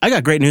I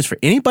got great news for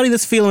anybody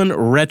that's feeling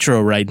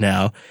retro right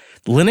now.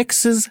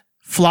 Linux's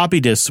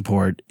floppy disk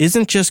support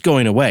isn't just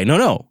going away.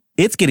 No.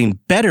 It's getting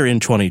better in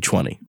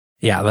 2020.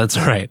 Yeah, that's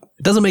right.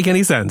 It doesn't make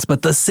any sense,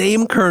 but the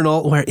same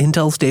kernel where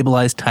Intel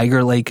stabilized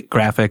Tiger Lake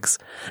graphics,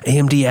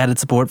 AMD added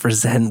support for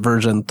Zen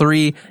version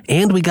 3,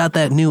 and we got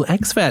that new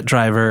exFAT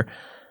driver,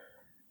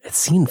 it's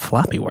seen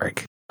floppy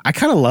work. I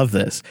kind of love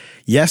this.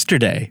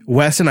 Yesterday,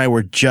 Wes and I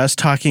were just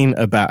talking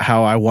about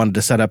how I wanted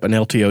to set up an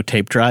LTO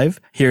tape drive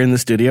here in the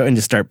studio and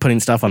just start putting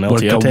stuff on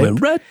LTO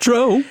tape.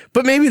 Retro.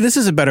 But maybe this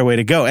is a better way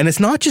to go. And it's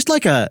not just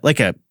like a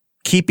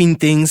keeping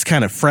things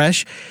kind of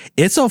fresh.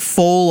 It's a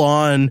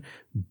full-on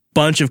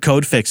bunch of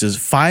code fixes,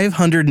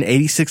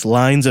 586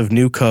 lines of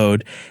new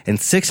code, and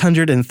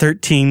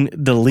 613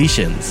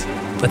 deletions.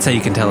 That's how you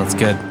can tell it's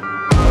good.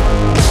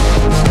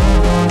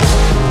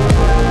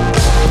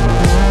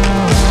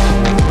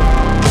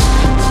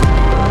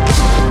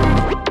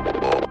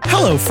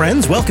 Hello,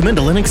 friends. Welcome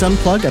into Linux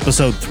Unplugged,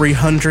 episode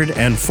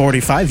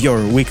 345,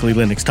 your weekly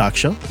Linux talk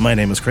show. My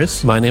name is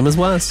Chris. My name is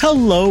Wes.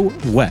 Hello,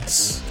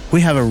 Wes. We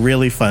have a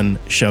really fun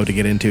show to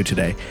get into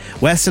today.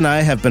 Wes and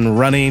I have been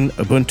running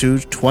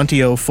Ubuntu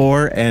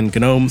 20.04 and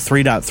GNOME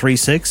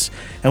 3.36,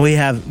 and we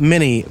have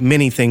many,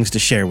 many things to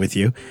share with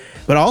you.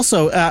 But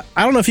also, I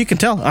don't know if you can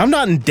tell, I'm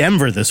not in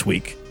Denver this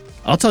week.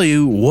 I'll tell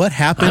you what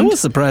happened. I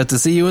was surprised to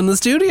see you in the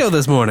studio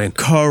this morning.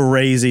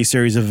 Crazy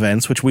series of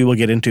events, which we will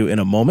get into in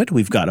a moment.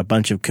 We've got a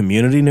bunch of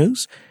community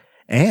news,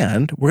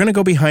 and we're going to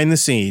go behind the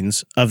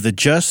scenes of the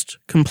just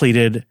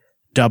completed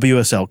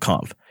WSL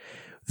Conf.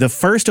 The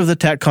first of the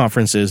tech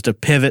conferences to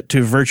pivot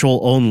to virtual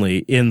only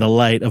in the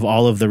light of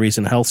all of the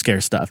recent health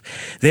scare stuff.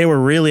 They were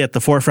really at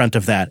the forefront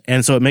of that,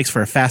 and so it makes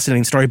for a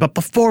fascinating story. But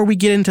before we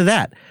get into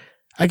that,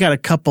 I got a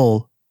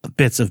couple of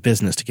bits of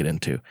business to get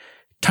into.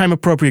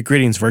 Time-appropriate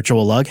greetings,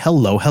 Virtual Lug.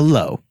 Hello.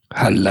 Hello.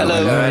 Howdy.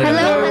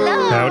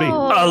 Hello. Happy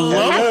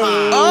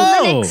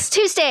Linux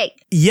Tuesday.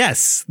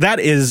 Yes,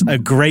 that is a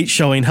great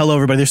showing. Hello,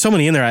 everybody. There's so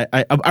many in there.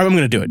 I'm going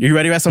to do it. Are you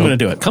ready, Wes? I'm going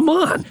to do it. Come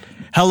on.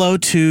 Hello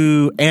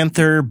to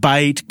Anther,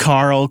 Byte,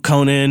 Carl,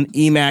 Conan,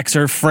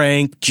 Emaxer,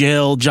 Frank,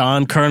 Jill,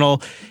 John,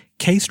 Colonel,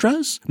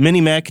 Kstras,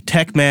 Minimech,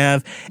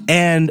 TechMav,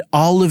 and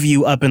all of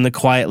you up in the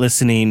quiet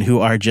listening who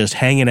are just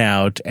hanging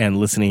out and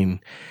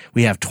listening.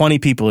 We have 20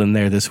 people in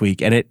there this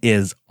week, and it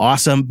is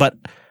awesome. But,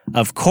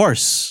 of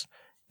course,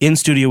 in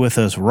studio with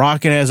us,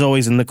 rocking as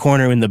always in the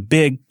corner in the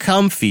big,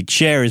 comfy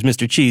chair is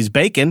Mr. Cheese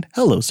Bacon.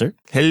 Hello, sir.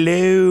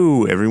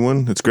 Hello,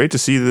 everyone. It's great to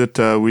see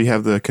that we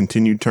have the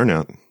continued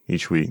turnout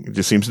each week. It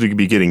just seems to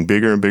be getting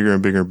bigger and bigger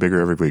and bigger and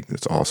bigger every week.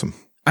 It's awesome.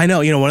 I know.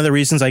 One of the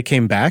reasons I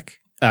came back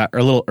a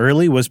little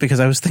early was because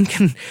I was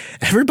thinking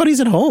everybody's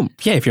at home.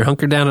 Yeah, if you're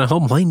hunkered down at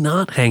home, why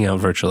not hang out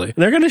virtually?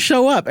 They're going to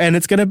show up, and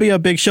it's going to be a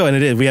big show, and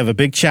it is. We have a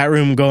big chat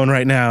room going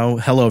right now.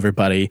 Hello,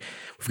 everybody.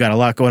 We've got a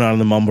lot going on in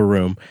the Mumble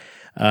Room.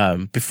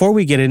 Before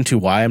we get into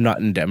why I'm not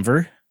in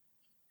Denver,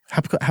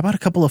 how about a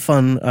couple of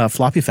fun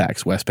floppy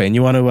facts, Wes Payne?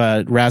 You want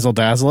to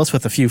razzle-dazzle us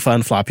with a few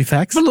fun floppy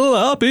facts?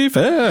 Floppy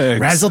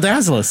facts.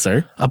 Razzle-dazzle us,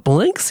 sir. A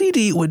blank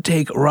CD would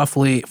take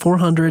roughly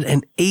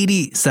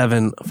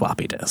 487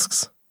 floppy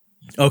disks.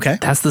 Okay.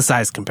 That's the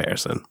size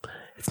comparison.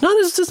 It's not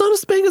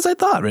as big as I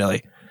thought,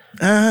 really.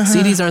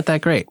 CDs aren't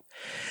that great.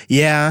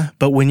 Yeah,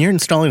 but when you're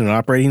installing an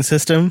operating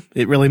system,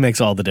 it really makes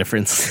all the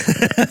difference.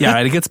 Yeah,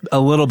 right. It gets a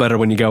little better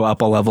when you go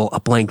up a level. A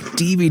blank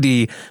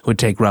DVD would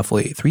take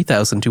roughly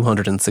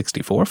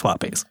 3,264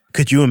 floppies.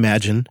 Could you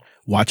imagine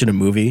watching a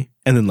movie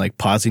and then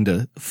pausing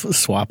to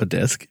swap a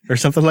disc or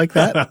something like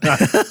that?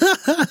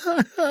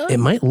 It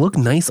might look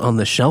nice on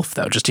the shelf,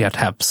 though, just you have to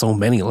have so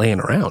many laying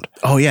around.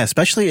 Oh, yeah,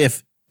 especially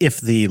if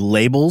the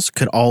labels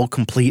could all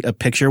complete a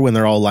picture when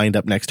they're all lined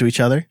up next to each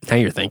other. Now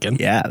you're thinking.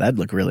 Yeah, that'd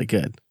look really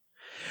good.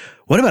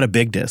 What about a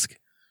big disk?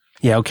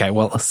 Yeah, okay.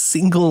 Well, a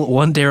single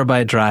 1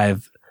 terabyte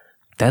drive,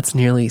 that's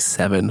nearly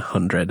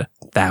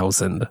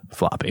 700,000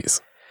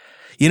 floppies.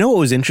 You know what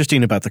was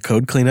interesting about the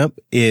code cleanup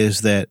is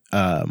that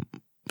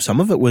some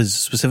of it was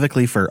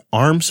specifically for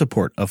ARM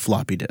support of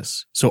floppy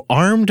disks. So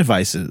ARM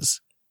devices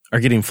are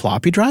getting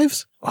floppy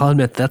drives? I'll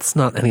admit, that's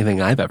not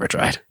anything I've ever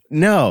tried.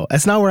 No,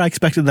 that's not where I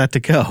expected that to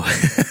go.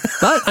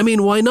 But, I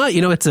mean, why not?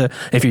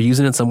 If you're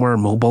using it somewhere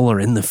mobile or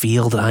in the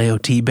field,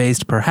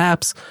 IoT-based,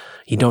 perhaps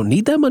you don't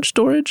need that much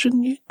storage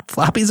and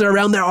floppies are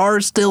around. There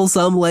are still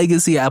some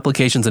legacy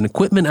applications and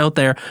equipment out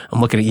there. I'm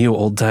looking at you,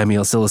 old-timey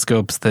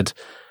oscilloscopes that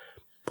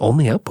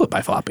only output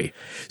by floppy.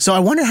 So I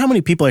wonder how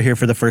many people are here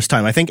for the first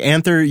time. I think,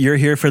 Anther, you're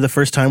here for the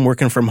first time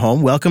working from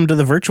home. Welcome to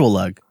the Virtual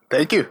Lug.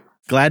 Thank you.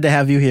 Glad to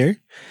have you here.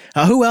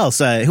 Who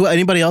else?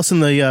 Anybody else in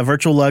the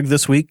Virtual Lug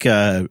this week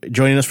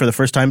joining us for the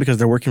first time because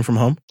they're working from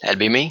home? That'd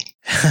be me.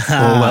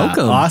 Well,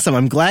 welcome. Awesome.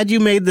 I'm glad you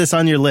made this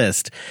on your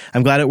list.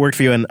 I'm glad it worked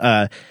for you. And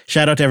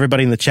shout out to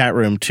everybody in the chat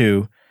room,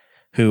 too,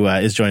 who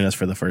is joining us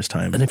for the first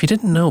time. And if you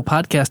didn't know,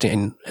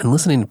 podcasting and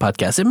listening to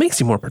podcasts, it makes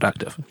you more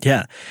productive.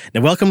 Yeah.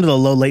 Now, welcome to the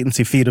low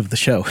latency feed of the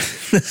show.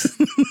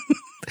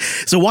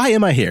 So why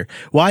am I here?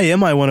 Why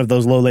am I one of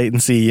those low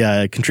latency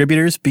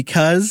contributors?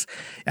 Because,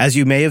 as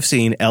you may have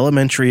seen,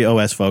 Elementary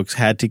OS folks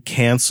had to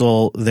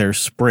cancel their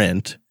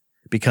sprint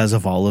because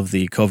of all of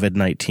the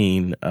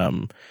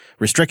COVID-19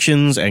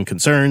 restrictions and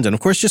concerns, and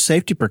of course just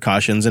safety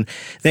precautions. And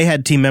they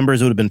had team members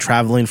who would have been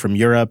traveling from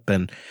Europe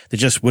and they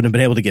just wouldn't have been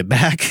able to get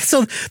back.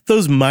 So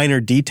those minor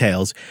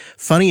details.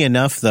 Funny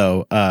enough,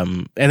 though,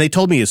 and they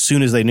told me as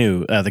soon as they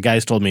knew. The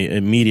guys told me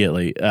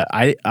immediately.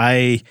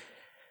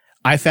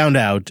 I found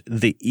out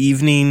the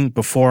evening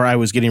before I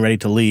was getting ready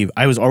to leave.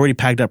 I was already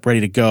packed up, ready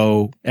to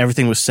go.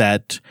 Everything was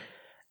set.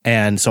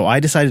 And so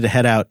I decided to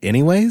head out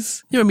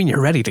anyways. I mean,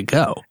 you're ready to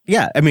go.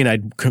 Yeah. I mean,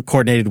 I'd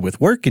coordinated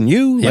with work and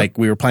you. Yep. Like,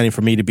 we were planning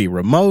for me to be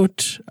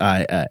remote.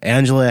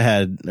 Angela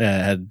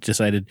had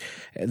decided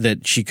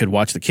that she could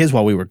watch the kids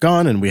while we were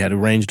gone. And we had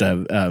arranged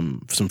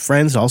some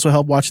friends to also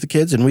help watch the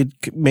kids. And we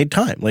made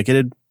time. Like,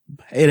 it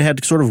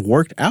had sort of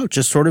worked out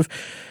just sort of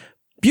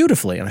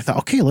beautifully. And I thought,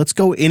 okay, let's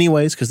go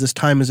anyways because this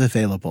time is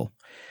available.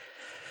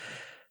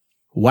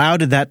 Wow,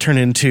 did that turn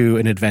into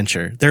an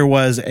adventure. There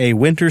was a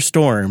winter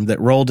storm that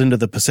rolled into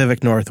the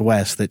Pacific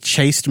Northwest that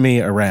chased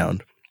me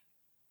around.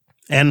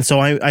 And so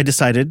I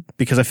decided,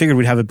 because I figured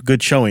we'd have a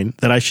good showing,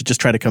 that I should just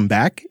try to come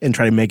back and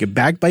try to make it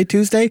back by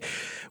Tuesday,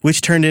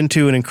 which turned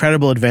into an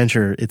incredible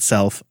adventure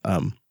itself,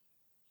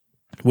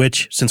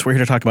 which, since we're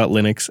here to talk about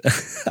Linux,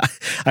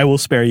 I will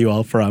spare you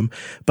all from.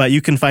 But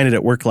you can find it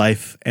at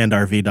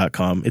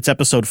worklifeandrv.com. It's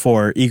episode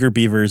 4, Eager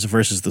Beavers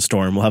versus the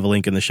Storm. We'll have a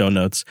link in the show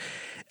notes.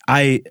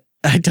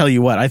 I tell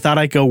you what, I thought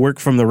I'd go work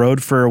from the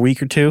road for a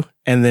week or two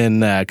and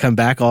then come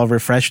back all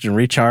refreshed and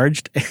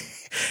recharged.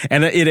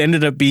 And it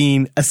ended up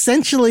being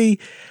essentially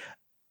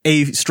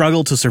a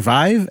struggle to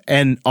survive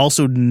and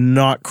also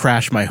not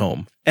crash my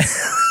home.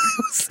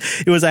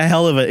 It was a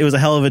hell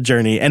of a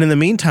journey. And in the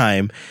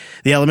meantime,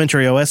 the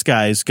Elementary OS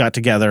guys got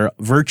together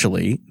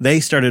virtually. They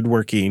started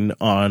working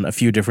on a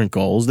few different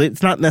goals.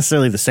 It's not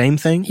necessarily the same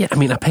thing. Yeah, I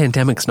mean, a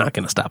pandemic's not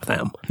going to stop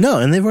them. No,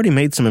 and they've already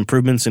made some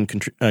improvements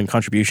and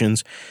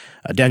contributions.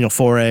 Daniel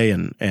Foray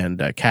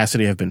and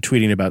Cassidy have been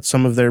tweeting about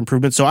some of their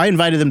improvements. So I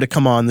invited them to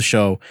come on the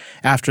show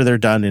after they're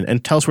done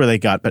and tell us where they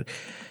got. But,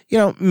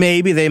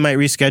 maybe they might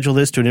reschedule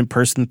this to an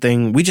in-person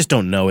thing. We just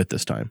don't know at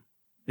this time.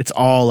 It's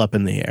all up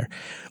in the air.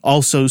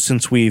 Also,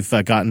 since we've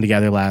gotten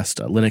together last,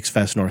 Linux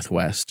Fest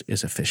Northwest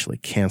is officially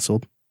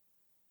canceled.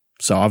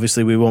 So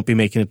obviously we won't be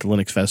making it to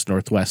Linux Fest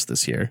Northwest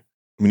this year.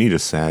 We need a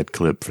sad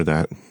clip for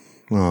that.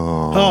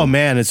 Oh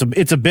man, it's a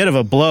bit of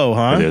a blow,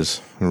 huh? It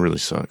is. It really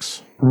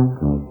sucks.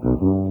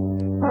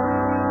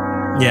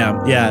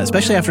 Yeah,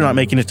 especially after not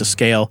making it to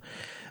scale.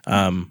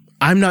 I'm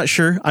not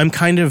sure. I'm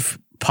kind of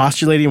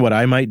postulating what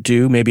I might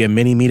do, maybe a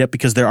mini meetup,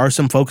 because there are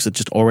some folks that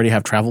just already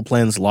have travel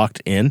plans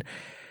locked in.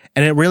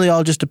 And it really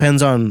all just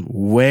depends on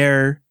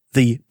where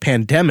the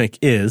pandemic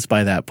is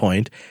by that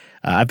point.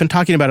 I've been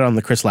talking about it on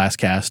the Chris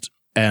Lastcast,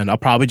 and I'll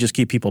probably just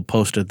keep people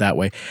posted that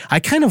way. I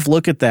kind of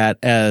look at that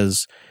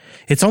as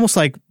it's almost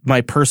like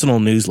my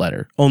personal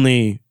newsletter,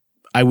 only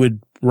I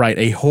would write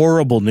a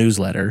horrible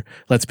newsletter.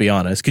 Let's be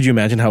honest. Could you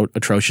imagine how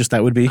atrocious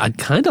that would be? I'd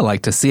kind of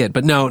like to see it,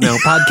 but no,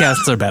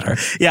 podcasts are better.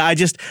 Yeah,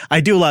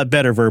 I do a lot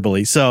better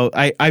verbally. So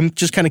I'm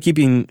just kind of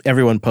keeping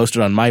everyone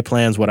posted on my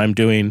plans, what I'm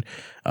doing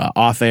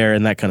off air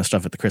and that kind of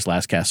stuff at the Chris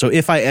Lastcast. So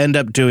if I end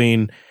up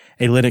doing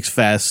a Linux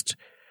Fest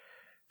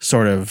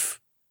sort of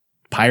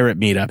pirate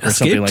meetup or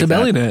something like that.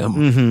 Escape to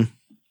Bellingham.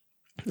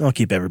 I'll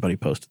keep everybody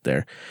posted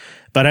there.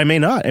 But I may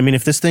not. I mean,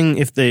 if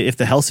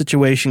the health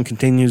situation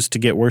continues to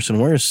get worse and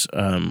worse,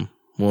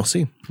 we'll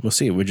see.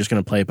 We're just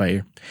going to play it by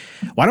ear.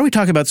 Why don't we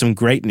talk about some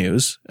great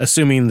news,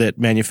 assuming that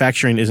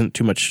manufacturing isn't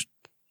too much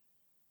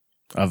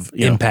of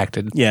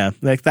impacted. Yeah,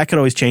 that could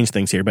always change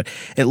things here. But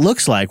it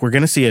looks like we're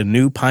going to see a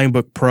new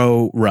Pinebook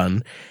Pro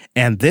run,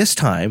 and this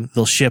time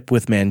they'll ship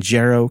with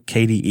Manjaro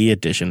KDE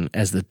Edition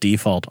as the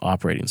default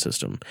operating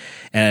system.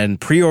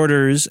 And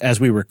pre-orders, as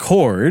we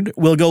record,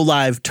 will go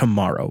live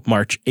tomorrow,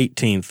 March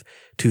 18th,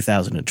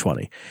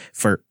 2020,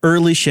 for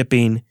early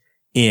shipping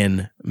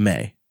in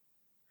May.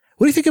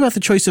 What do you think about the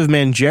choice of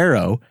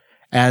Manjaro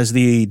as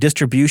the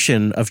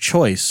distribution of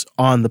choice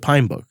on the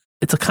Pinebook?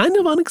 It's a kind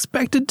of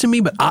unexpected to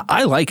me, but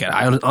I like it.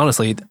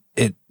 Honestly,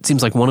 it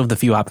seems like one of the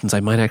few options I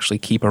might actually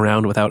keep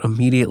around without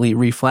immediately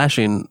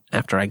reflashing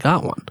after I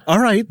got one. All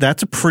right.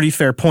 That's a pretty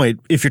fair point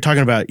if you're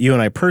talking about you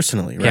and I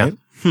personally, right?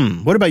 Yeah.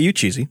 What about you,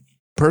 Cheesy?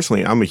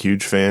 Personally, I'm a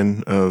huge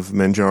fan of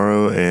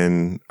Manjaro,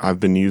 and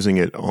I've been using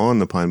it on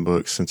the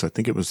Pinebook since I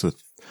think it was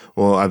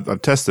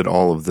I've tested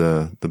all of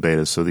the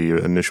betas, so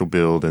the initial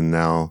build, and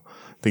now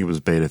I think it was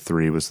beta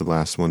 3 was the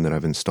last one that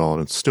I've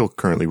installed. It's still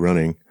currently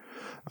running.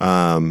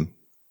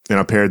 And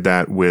I paired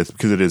that with,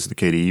 because it is the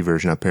KDE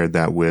version, I paired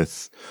that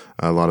with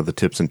a lot of the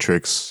tips and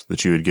tricks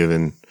that you had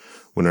given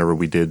whenever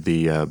we did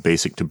the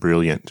Basic to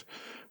Brilliant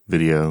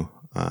video.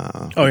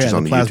 Which is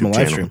on the Plasma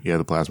YouTube channel. Yeah,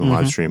 the Plasma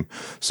live stream.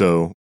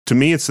 So to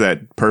me, it's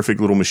that perfect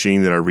little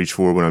machine that I reach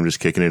for when I'm just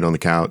kicking it on the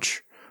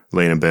couch,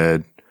 laying in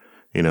bed,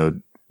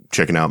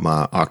 checking out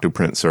my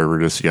Octoprint server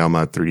to see how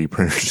my 3D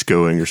printer is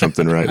going or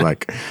something, right?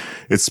 Like,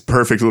 it's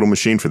perfect little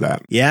machine for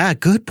that. Yeah,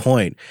 good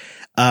point.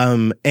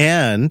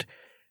 And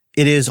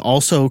it is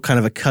also kind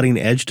of a cutting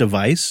edge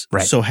device.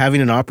 Right. So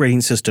having an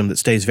operating system that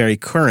stays very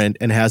current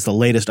and has the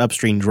latest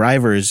upstream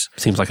drivers.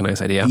 Seems like a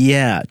nice idea.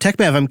 Yeah.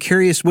 TechMav, I'm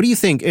curious, what do you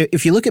think?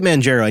 If you look at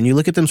Manjaro and you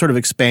look at them sort of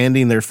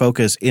expanding their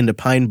focus into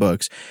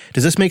Pinebooks,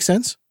 does this make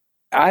sense?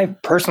 I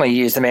personally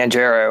use the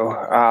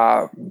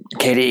Manjaro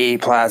KDE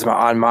Plasma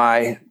on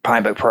my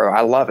Pinebook Pro.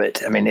 I love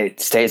it. I mean, it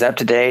stays up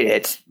to date.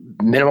 It's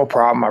minimal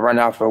problem. I run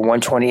off a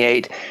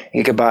 128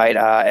 gigabyte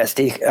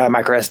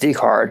micro SD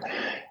card.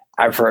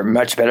 I prefer it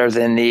much better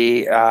than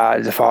the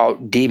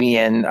default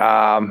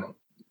Debian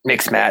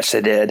mix match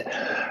they did.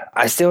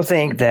 I still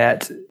think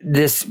that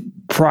this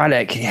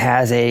product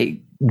has a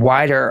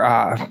wider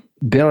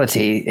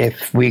ability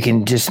if we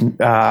can just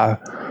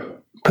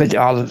put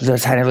all of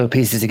those tiny little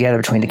pieces together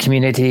between the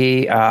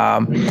community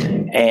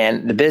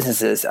and the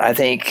businesses. I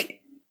think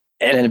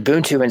an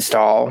Ubuntu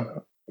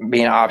install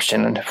being an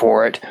option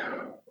for it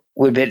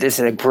would be this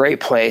is a great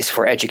place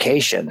for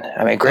education.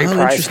 I mean, great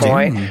price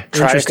point.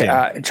 Try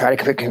to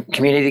put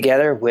community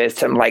together with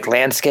some like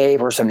Landscape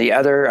or some of the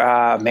other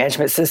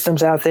management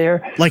systems out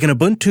there. Like an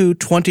Ubuntu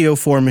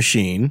 2004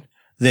 machine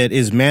that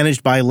is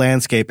managed by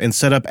Landscape and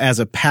set up as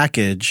a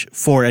package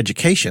for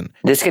education.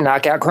 This can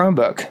knock out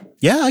Chromebook.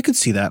 Yeah, I could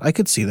see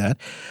that.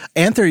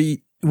 Anther,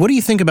 what do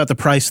you think about the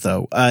price,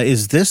 though?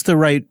 Is this the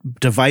right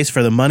device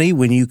for the money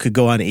when you could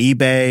go on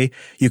eBay,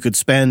 you could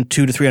spend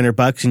 $200 to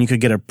 $300 and you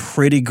could get a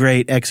pretty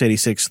great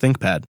x86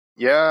 ThinkPad?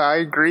 Yeah, I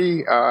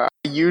agree. I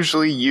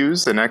usually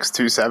use an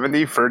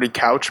X270 for the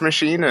couch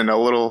machine and a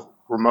little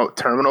remote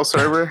terminal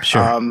server.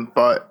 Sure.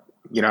 But,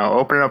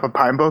 opening up a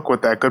Pinebook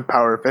with that good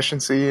power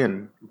efficiency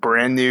and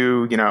brand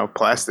new,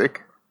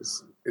 plastic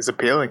is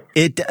appealing.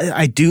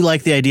 I do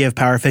like the idea of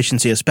power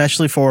efficiency,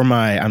 especially for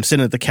I'm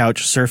sitting at the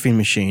couch surfing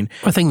machine.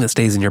 A thing that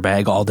stays in your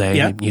bag all day.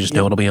 Yep. You just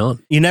know it'll be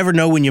on. You never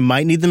know when you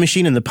might need the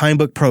machine, and the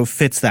Pinebook Pro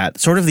fits that.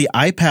 Sort of the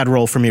iPad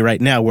role for me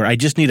right now, where I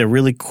just need a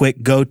really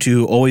quick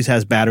go-to, always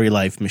has battery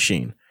life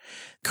machine.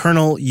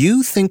 Colonel,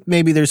 you think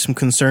maybe there's some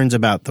concerns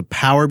about the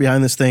power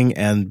behind this thing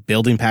and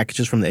building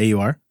packages from the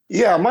AUR?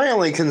 Yeah, my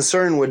only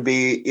concern would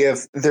be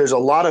if there's a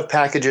lot of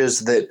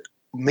packages that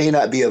may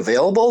not be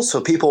available, so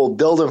people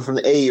build them from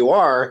the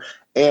AUR,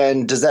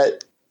 and does the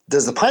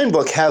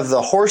Pinebook have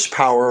the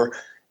horsepower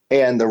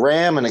and the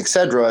RAM and et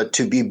cetera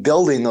to be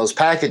building those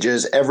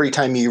packages every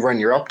time you run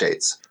your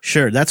updates?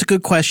 Sure, that's a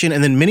good question.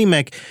 And then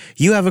Minimec,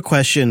 you have a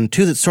question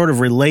too that's sort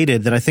of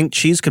related that I think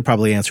Cheese could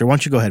probably answer. Why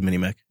don't you go ahead,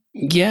 Minimec?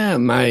 Yeah,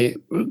 my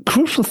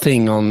crucial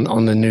thing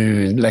on the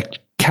new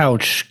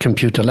couch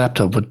computer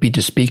laptop would be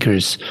the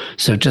speakers.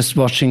 So just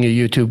watching a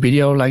YouTube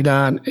video like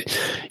that,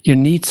 you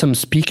need some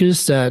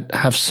speakers that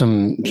have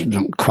some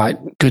quite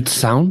good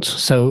sound.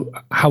 So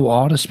how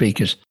are the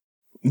speakers?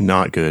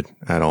 Not good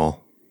at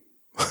all.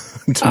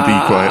 to be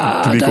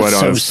quite honest,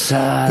 so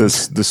sad.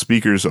 The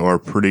speakers are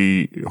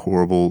pretty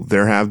horrible.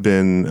 There have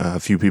been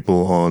a few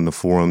people on the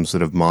forums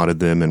that have modded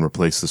them and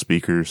replaced the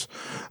speakers,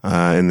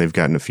 and they've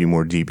gotten a few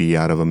more dB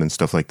out of them and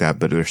stuff like that,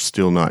 but they're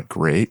still not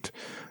great.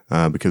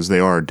 Because they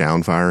are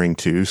downfiring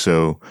too.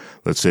 So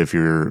let's say if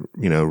you're,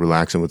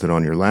 relaxing with it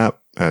on your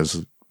lap,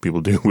 as people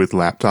do with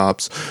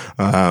laptops,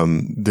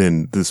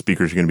 then the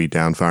speakers are going to be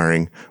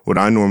downfiring. What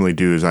I normally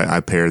do is I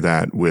pair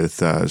that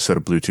with a set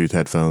of Bluetooth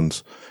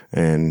headphones,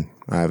 and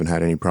I haven't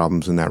had any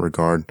problems in that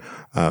regard.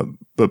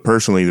 But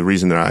personally, the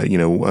reason that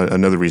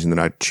another reason that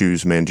I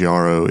choose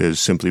Manjaro is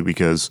simply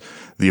because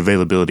the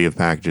availability of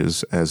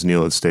packages, as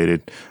Neil had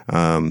stated,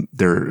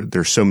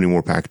 there's so many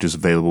more packages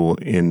available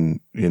in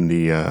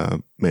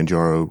the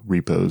Manjaro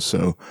repos.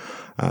 So,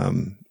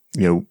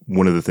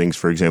 one of the things,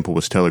 for example,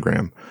 was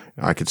Telegram.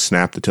 I could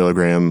snap the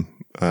Telegram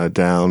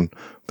down,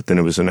 but then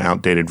it was an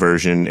outdated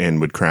version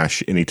and would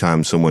crash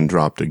anytime someone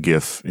dropped a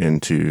GIF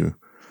into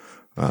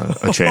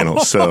a channel.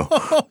 So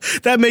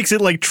that makes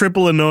it like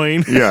triple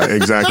annoying. Yeah,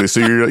 exactly.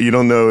 So you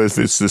don't know if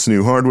it's this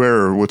new hardware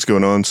or what's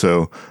going on.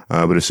 So,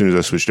 but as soon as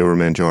I switched over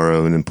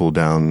Manjaro and then pulled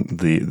down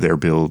their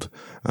build,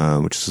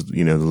 which is,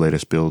 the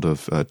latest build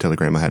of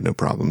Telegram, I had no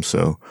problem.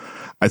 So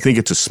I think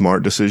it's a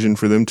smart decision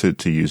for them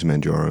to use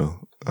Manjaro,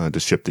 to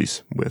ship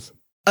these with.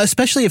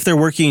 Especially if they're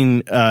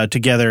working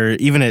together,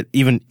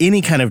 even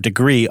any kind of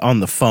degree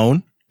on the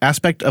phone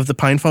aspect of the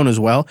PinePhone as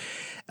well.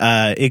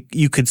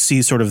 You could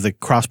see sort of the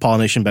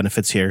cross-pollination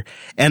benefits here.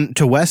 And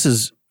to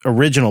Wes's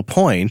original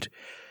point,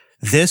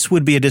 this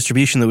would be a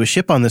distribution that would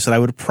ship on this that I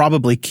would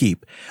probably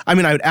keep. I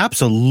mean, I would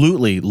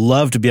absolutely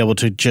love to be able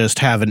to just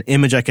have an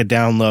image I could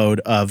download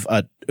of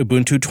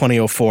Ubuntu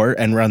 2004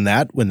 and run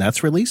that when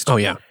that's released. Oh,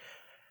 yeah.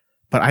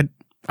 But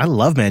I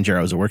love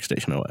Manjaro as a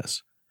workstation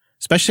OS,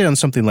 especially on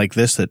something like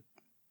this that,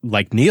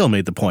 like Neil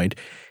made the point,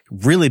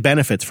 really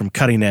benefits from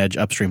cutting-edge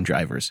upstream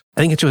drivers.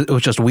 I think it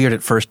was just weird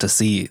at first to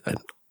see an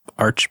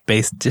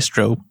Arch-based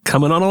distro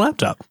coming on a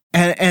laptop.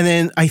 And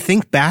then I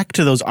think back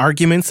to those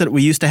arguments that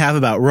we used to have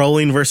about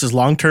rolling versus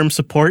long-term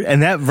support,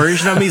 and that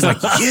version of me is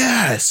like,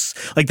 yes!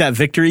 Like that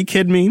Victory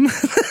Kid meme.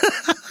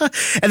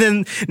 And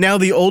then now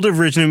the older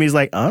version of me is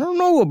like, I don't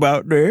know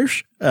about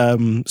this.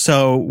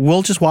 So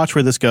we'll just watch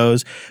where this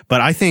goes.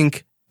 But I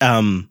think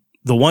the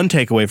one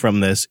takeaway from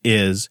this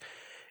is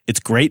It's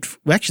great.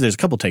 Actually, there's a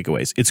couple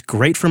takeaways. It's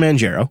great for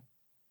Manjaro.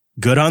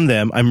 Good on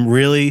them. I'm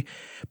really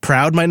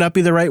proud, might not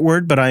be the right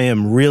word, but I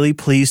am really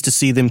pleased to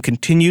see them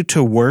continue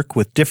to work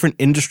with different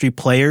industry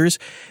players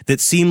that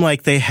seem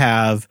like they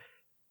have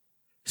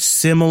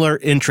similar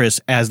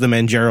interests as the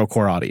Manjaro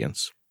core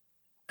audience.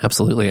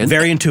 Absolutely. And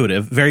very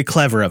intuitive, very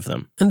clever of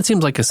them. And it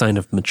seems like a sign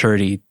of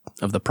maturity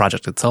of the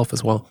project itself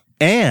as well.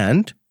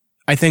 And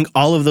I think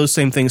all of those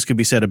same things could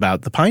be said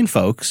about the Pine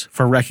folks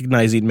for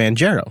recognizing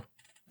Manjaro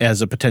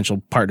as a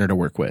potential partner to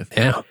work with.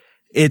 Yeah.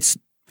 It's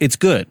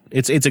good.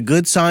 It's a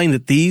good sign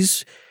that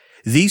these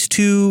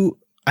two,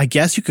 I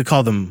guess you could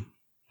call them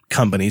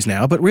companies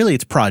now, but really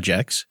it's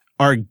projects,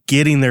 are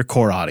getting their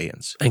core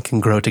audience. And can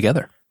grow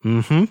together.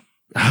 Mm-hmm.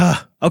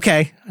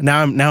 Okay.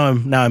 Now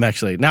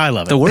I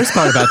love it. The worst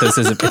part about this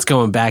is if it's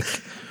going back,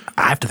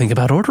 I have to think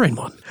about ordering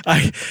one.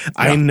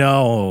 I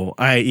know.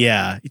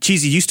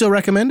 Cheesy, you still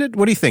recommend it?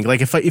 What do you think?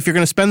 Like if you're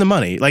going to spend the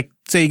money, like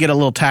say you get a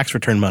little tax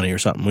return money or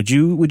something, would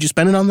you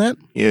spend it on that?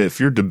 Yeah, if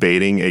you're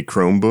debating a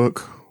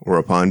Chromebook or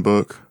a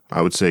Pinebook,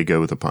 I would say go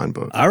with a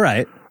Pinebook. All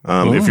right.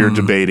 If you're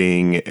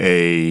debating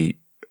a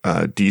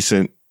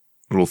decent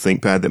little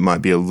ThinkPad that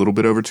might be a little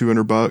bit over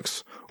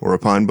 $200 or a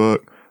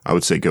Pinebook, I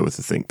would say go with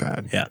the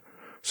ThinkPad. Yeah.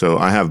 So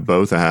I have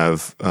both. I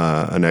have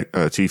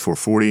a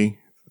T440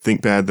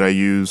 ThinkPad that I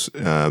use,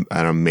 and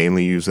I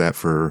mainly use that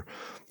for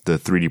the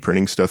 3D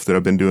printing stuff that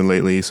I've been doing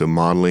lately, so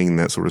modeling and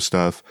that sort of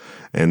stuff.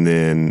 And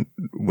then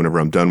whenever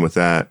I'm done with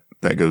that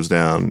goes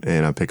down,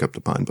 and I pick up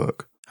the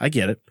Pinebook. I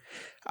get it.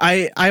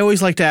 I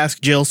always like to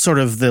ask Jill sort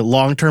of the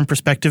long-term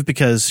perspective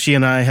because she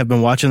and I have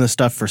been watching this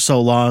stuff for so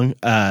long.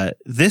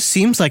 This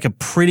seems like a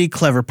pretty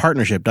clever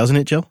partnership, doesn't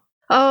it, Jill?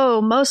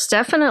 Oh, most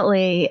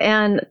definitely.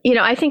 And,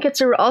 I think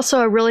it's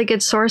also a really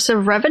good source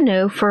of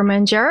revenue for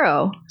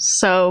Manjaro.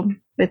 So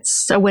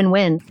it's a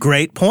win-win.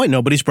 Great point.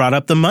 Nobody's brought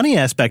up the money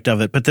aspect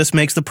of it, but this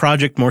makes the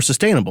project more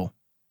sustainable.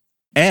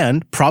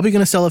 And probably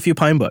going to sell a few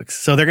Pinebooks.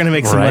 So they're going to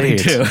make some money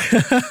too.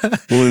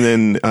 Well,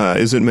 and then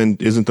isn't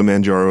the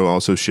Manjaro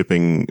also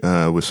shipping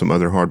with some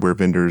other hardware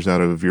vendors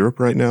out of Europe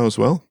right now as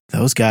well?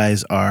 Those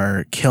guys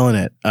are killing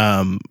it.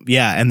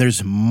 And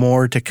there's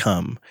more to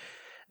come.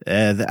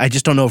 I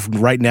just don't know if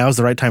right now is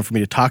the right time for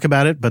me to talk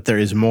about it, but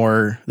there's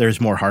more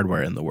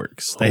hardware in the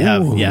works. They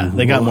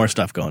got more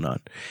stuff going on.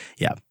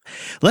 Yeah.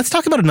 Let's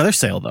talk about another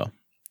sale though.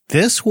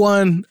 This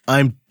one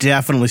I'm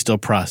definitely still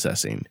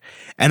processing.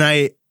 And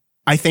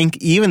I think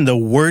even the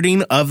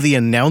wording of the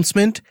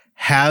announcement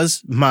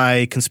has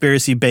my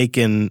conspiracy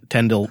bacon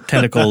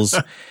tentacles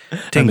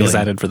tingling. I'm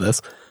excited for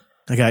this.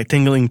 I got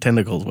tingling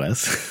tentacles,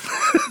 Wes.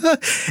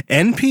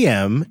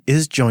 NPM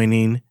is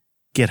joining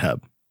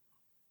GitHub.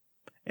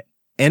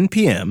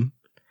 NPM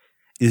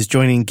is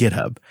joining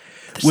GitHub.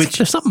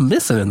 There's something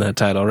missing in that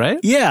title, right?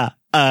 Yeah.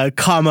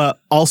 Comma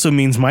also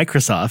means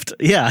Microsoft.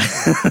 Yeah.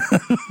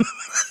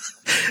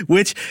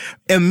 Which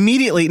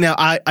immediately, now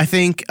I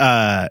think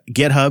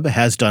GitHub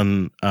has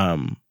done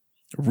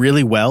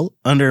really well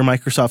under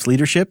Microsoft's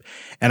leadership.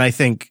 And I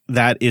think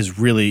that is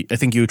really, I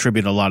think you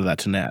attribute a lot of that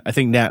to Nat. I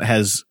think Nat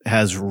has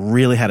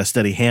really had a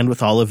steady hand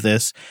with all of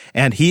this.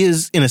 And he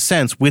is, in a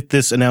sense, with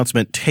this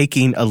announcement,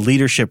 taking a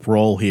leadership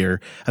role here,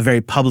 a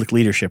very public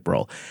leadership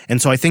role.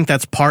 And so I think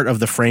that's part of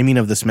the framing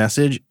of this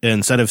message.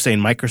 Instead of saying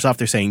Microsoft,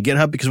 they're saying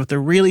GitHub, because what they're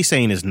really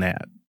saying is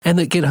Nat. And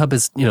that GitHub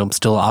is,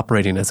 still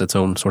operating as its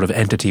own sort of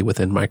entity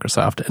within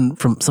Microsoft. And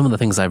from some of the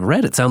things I've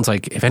read, it sounds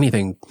like, if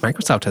anything,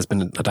 Microsoft has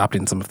been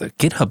adopting some of the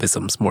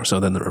GitHubisms more so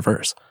than the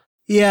reverse.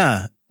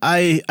 Yeah.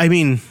 I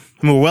mean,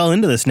 we're well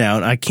into this now,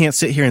 and I can't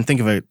sit here and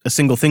think of a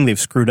single thing they've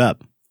screwed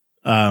up.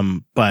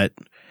 But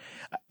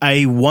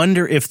I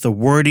wonder if the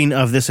wording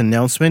of this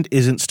announcement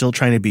isn't still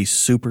trying to be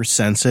super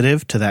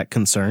sensitive to that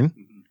concern,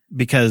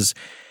 because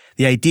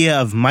the idea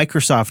of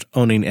Microsoft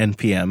owning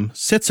NPM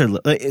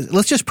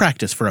let's just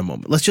practice for a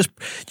moment. Do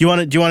you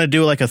want to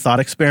do like a thought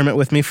experiment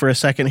with me for a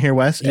second here,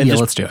 Wes? And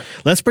let's do it.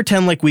 Let's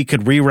pretend like we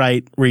could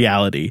rewrite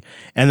reality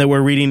and that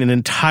we're reading an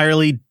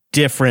entirely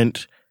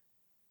different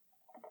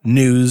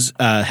news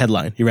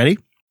headline. You ready?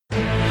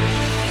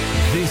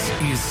 This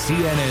is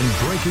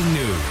CNN Breaking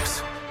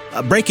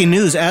News. Breaking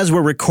news as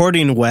we're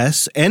recording,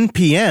 Wes.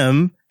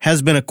 NPM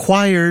has been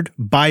acquired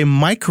by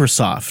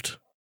Microsoft.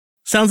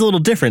 Sounds a little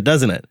different,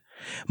 doesn't it?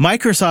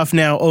 Microsoft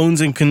now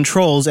owns and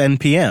controls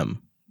NPM.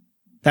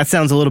 That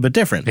sounds a little bit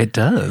different. It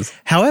does.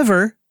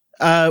 However,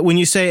 when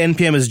you say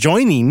NPM is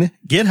joining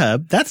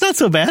GitHub, that's not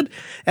so bad.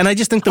 And I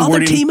just think the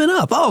wording, they're teaming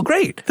up. Oh,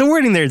 great. The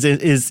wording there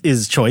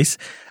is choice.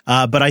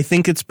 But I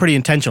think it's pretty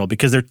intentional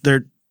because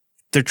they're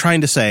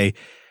trying to say,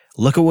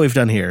 look at what we've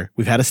done here.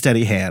 We've had a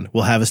steady hand.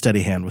 We'll have a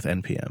steady hand with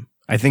NPM.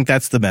 I think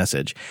that's the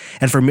message.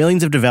 And for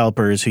millions of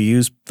developers who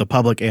use the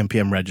public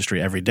NPM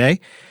registry every day,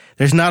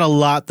 there's not a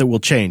lot that will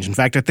change. In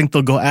fact, I think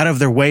they'll go out of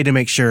their way to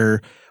make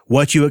sure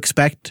what you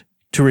expect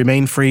to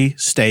remain free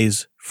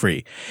stays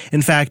free.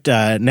 In fact,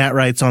 Nat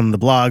writes on the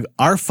blog,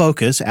 our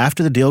focus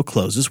after the deal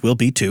closes will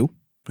be to,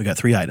 we got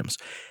 3 items,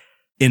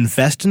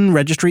 invest in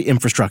registry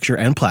infrastructure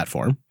and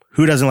platform.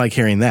 Who doesn't like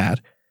hearing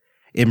that?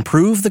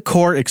 Improve the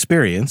core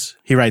experience.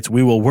 He writes,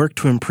 we will work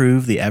to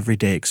improve the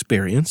everyday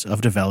experience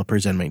of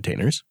developers and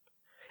maintainers.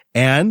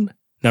 And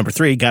number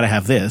 3, gotta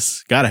have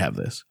this.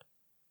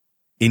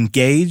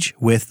 Engage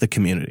with the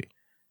community.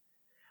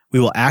 We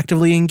will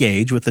actively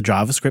engage with the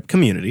JavaScript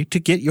community to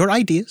get your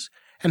ideas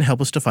and help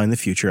us define the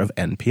future of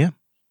NPM.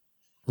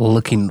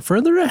 Looking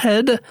further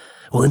ahead,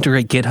 we'll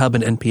integrate GitHub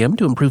and NPM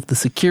to improve the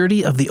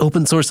security of the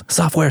open source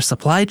software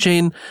supply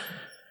chain.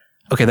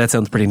 Okay, that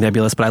sounds pretty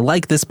nebulous, but I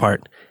like this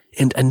part.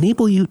 And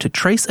enable you to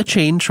trace a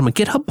change from a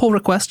GitHub pull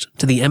request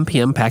to the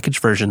NPM package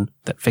version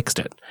that fixed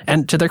it.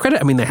 And to their credit,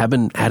 I mean, they have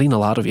been adding a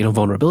lot of,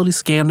 vulnerability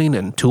scanning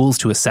and tools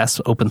to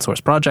assess open source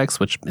projects,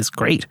 which is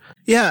great.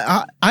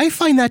 Yeah, I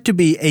find that to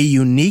be a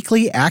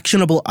uniquely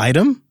actionable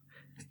item.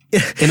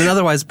 In an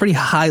otherwise pretty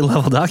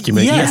high-level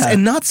document. Yes, yeah.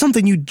 And not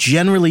something you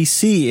generally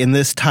see in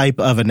this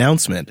type of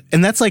announcement.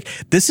 And that's like,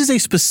 this is a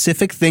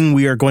specific thing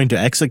we are going to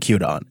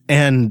execute on.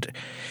 And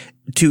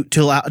to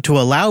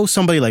allow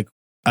somebody like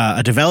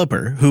a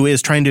developer who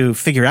is trying to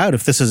figure out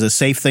if this is a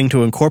safe thing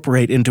to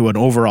incorporate into an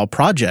overall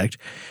project,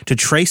 to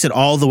trace it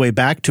all the way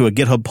back to a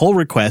GitHub pull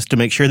request to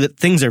make sure that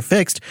things are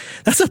fixed,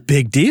 that's a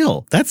big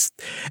deal. That's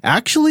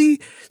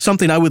actually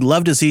something I would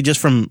love to see just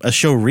from a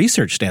show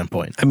research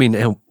standpoint. I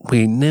mean,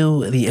 we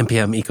knew the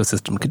NPM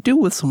ecosystem could do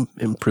with some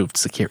improved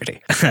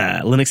security.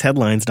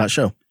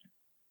 LinuxHeadlines.show.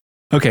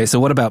 Okay, so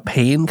what about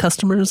paying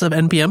customers of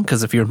NPM?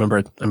 Because if you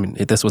remember, I mean,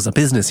 this was a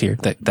business here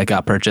that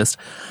got purchased.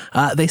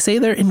 They say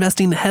they're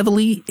investing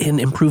heavily in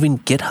improving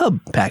GitHub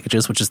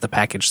packages, which is the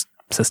package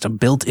system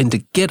built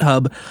into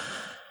GitHub.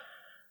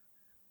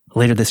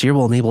 Later this year,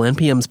 we'll enable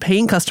NPM's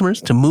paying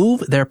customers to move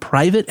their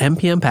private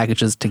NPM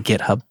packages to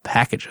GitHub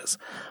packages.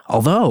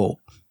 Although,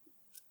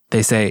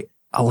 they say,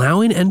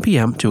 allowing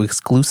NPM to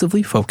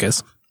exclusively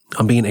focus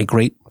on being a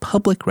great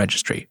public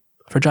registry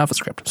for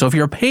JavaScript. So if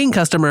you're a paying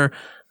customer,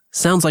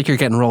 sounds like you're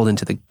getting rolled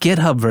into the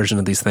GitHub version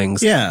of these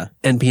things. Yeah.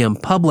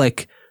 NPM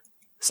public,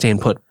 staying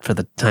put for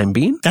the time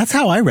being. That's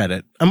how I read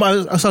it.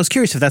 I was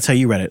curious if that's how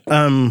you read it.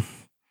 I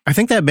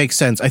think that makes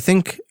sense. I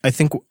think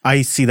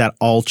I see that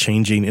all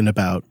changing in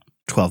about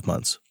 12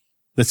 months.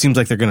 It seems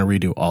like they're going to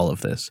redo all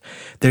of this.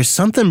 There's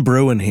something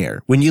brewing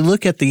here. When you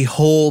look at the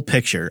whole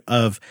picture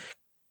of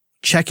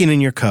checking in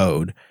your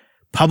code,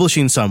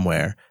 publishing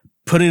somewhere,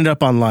 putting it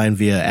up online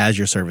via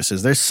Azure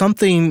services, there's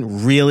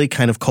something really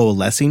kind of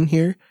coalescing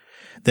here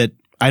that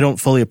I don't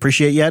fully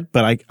appreciate yet,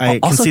 but I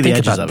can see the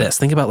edges of it.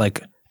 Think about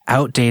like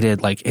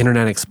outdated like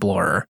Internet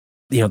Explorer,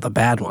 the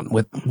bad one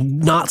with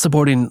not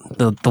supporting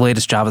the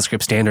latest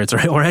JavaScript standards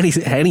or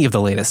any of the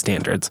latest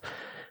standards.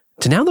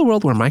 To now the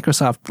world where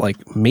Microsoft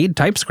like made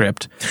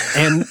TypeScript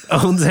and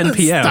owns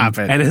NPM. Stop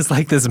it. And is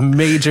like this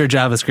major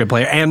JavaScript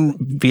player and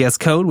VS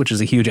Code, which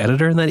is a huge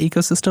editor in that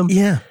ecosystem.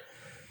 Yeah.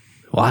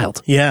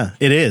 Wild. Yeah,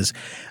 it is.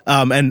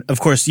 And of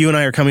course, you and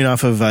I are coming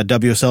off of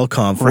WSL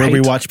Conf, where we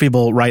watch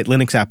people write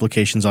Linux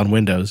applications on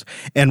Windows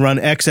and run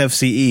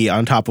XFCE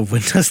on top of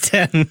Windows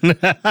 10.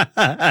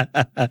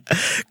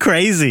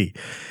 Crazy.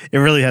 It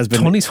really has been.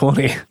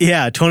 2020.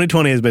 Yeah,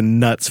 2020 has been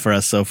nuts for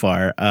us so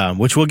far,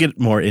 which we'll get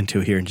more into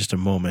here in just a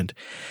moment.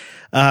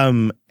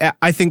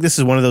 I think this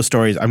is one of those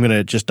stories I'm going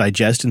to just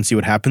digest and see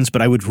what happens,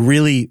 but I would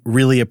really,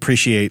 really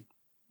appreciate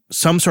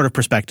some sort of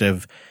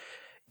perspective.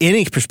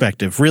 Any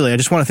perspective, really. I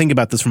just want to think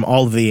about this from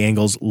all of the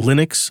angles.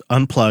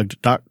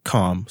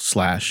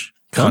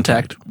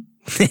 linuxunplugged.com/contact.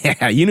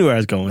 Yeah, you knew where I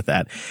was going with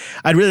that.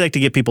 I'd really like to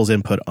get people's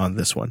input on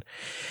this one.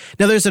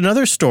 Now, there's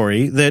another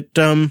story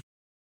that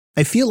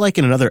I feel like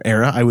in another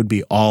era, I would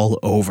be all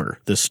over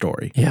this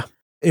story. Yeah.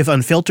 If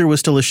Unfilter was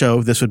still a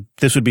show, this would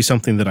be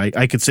something that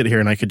I could sit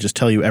here and I could just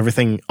tell you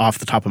everything off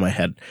the top of my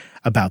head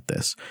about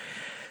this.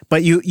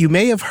 But you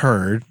may have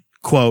heard,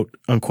 quote,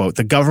 unquote,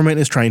 the government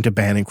is trying to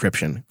ban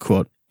encryption,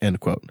 quote, end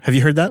quote. Have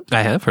you heard that?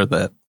 I have heard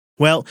that.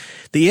 Well,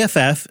 the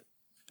EFF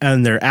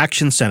and their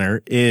Action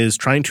Center is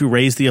trying to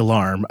raise the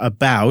alarm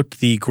about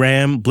the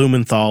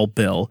Graham-Blumenthal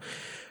bill,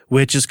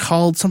 which is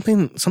called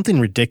something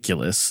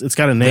ridiculous. It's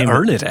got a name. The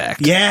Earn It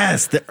Act.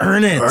 Yes, the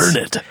Earn It. Earn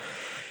It.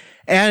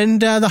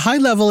 And the high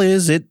level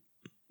is it,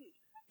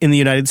 in the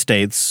United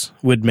States,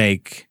 would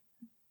make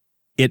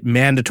it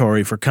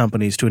mandatory for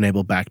companies to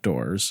enable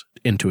backdoors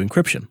into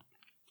encryption.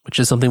 Which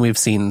is something we've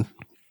seen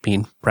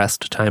being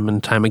pressed time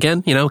and time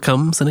again,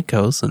 comes and it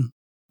goes. And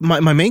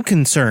my main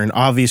concern,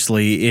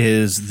 obviously,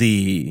 is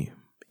the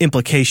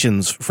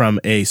implications from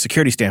a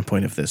security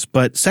standpoint of this.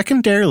 But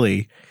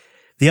secondarily,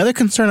 the other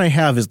concern I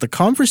have is the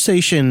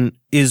conversation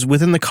is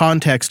within the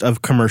context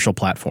of commercial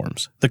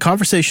platforms. The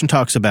conversation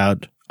talks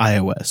about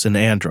iOS and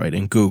Android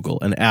and Google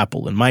and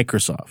Apple and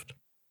Microsoft.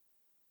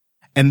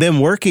 And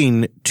them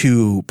working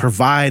to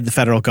provide the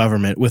federal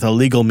government with a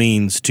legal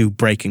means to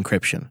break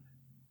encryption.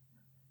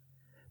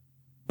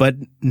 But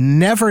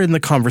never in the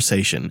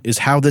conversation is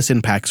how this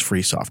impacts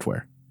free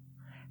software.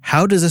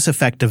 How does this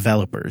affect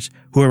developers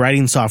who are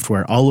writing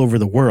software all over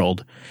the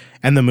world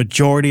and the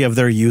majority of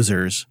their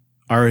users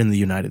are in the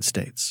United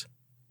States?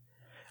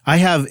 I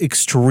have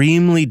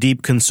extremely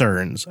deep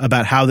concerns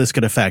about how this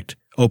could affect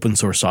open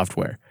source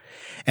software.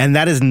 And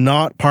that is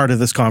not part of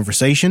this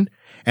conversation.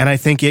 And I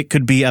think it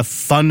could be a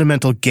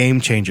fundamental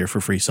game changer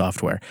for free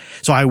software.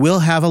 So I will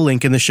have a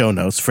link in the show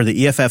notes for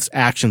the EFF's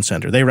Action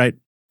Center. They write,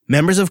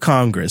 members of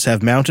Congress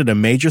have mounted a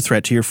major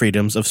threat to your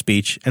freedoms of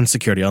speech and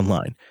security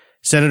online.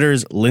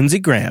 Senators Lindsey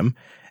Graham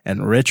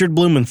and Richard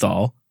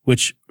Blumenthal,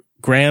 which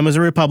Graham is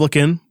a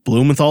Republican,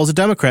 Blumenthal is a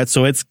Democrat,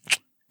 so it's,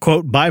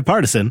 quote,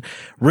 bipartisan,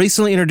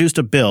 recently introduced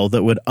a bill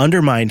that would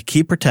undermine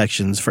key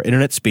protections for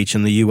internet speech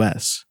in the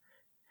U.S.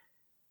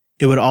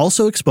 It would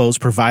also expose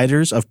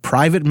providers of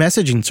private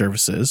messaging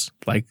services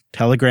like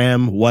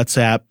Telegram,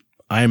 WhatsApp,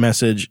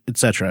 iMessage,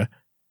 etc.,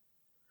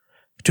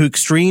 to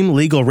extreme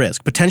legal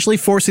risk, potentially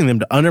forcing them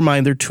to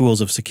undermine their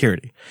tools of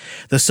security.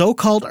 The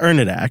so-called Earn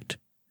It Act,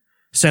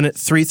 Senate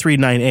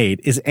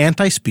 3398, is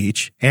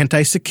anti-speech,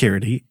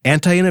 anti-security,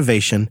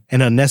 anti-innovation,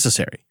 and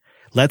unnecessary.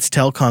 Let's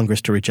tell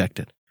Congress to reject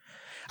it.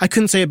 I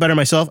couldn't say it better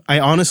myself. I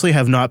honestly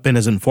have not been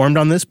as informed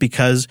on this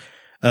because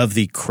of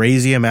the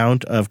crazy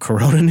amount of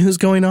corona news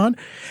going on.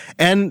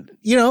 And,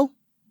 you know,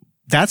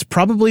 that's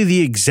probably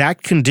the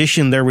exact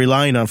condition they're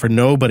relying on for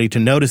nobody to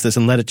notice this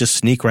and let it just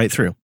sneak right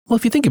through. Well,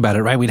 if you think about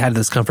it, right, we'd had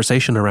this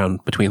conversation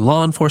around between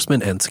law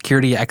enforcement and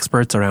security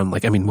experts around,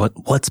 like, I mean,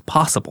 what's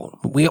possible?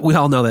 We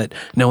all know that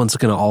no one's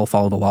going to all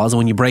follow the laws. And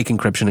when you break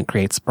encryption, it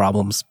creates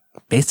problems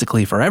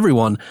basically for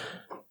everyone.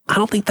 I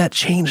don't think that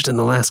changed in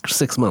the last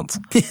 6 months,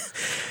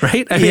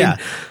 right? I mean,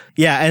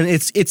 yeah. And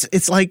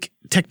it's like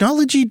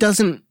technology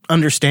doesn't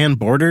understand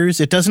borders.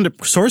 It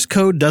doesn't, source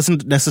code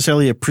doesn't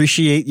necessarily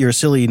appreciate your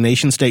silly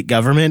nation state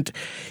government.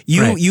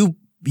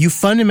 You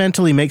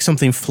fundamentally make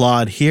something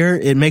flawed here.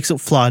 It makes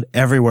it flawed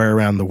everywhere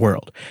around the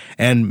world.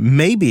 And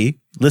maybe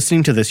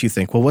listening to this, you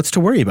think, well, what's to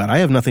worry about? I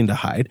have nothing to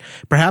hide.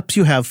 Perhaps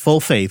you have full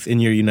faith in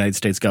your United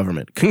States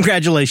government.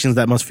 Congratulations.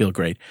 That must feel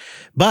great.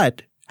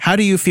 But how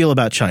do you feel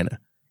about China?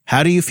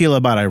 How do you feel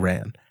about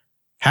Iran?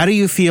 How do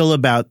you feel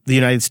about the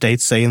United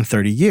States, say, in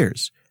 30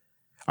 years?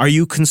 Are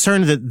you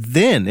concerned that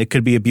then it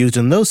could be abused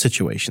in those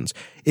situations?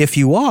 If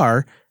you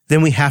are,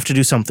 then we have to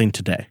do something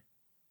today.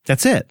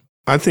 That's it.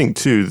 I think,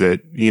 too,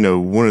 that, you know,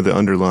 one of the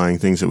underlying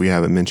things that we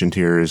haven't mentioned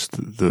here is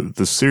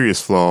the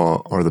serious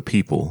flaw are the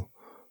people,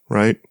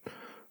 right?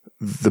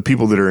 The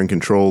people that are in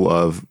control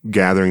of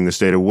gathering this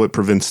data. What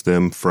prevents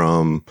them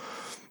from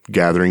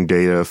gathering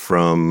data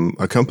from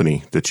a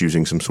company that's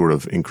using some sort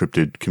of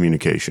encrypted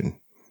communication?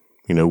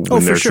 You know,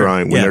 when they're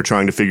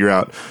trying to figure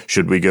out,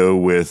 should we go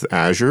with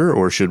Azure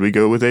or should we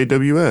go with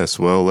AWS?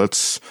 Well,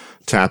 let's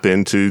tap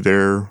into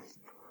their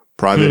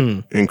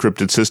private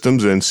encrypted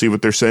systems and see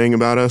what they're saying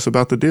about us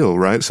about the deal,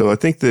 right? So I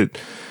think that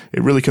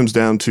it really comes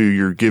down to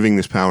you're giving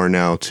this power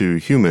now to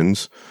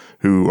humans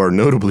who are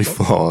notably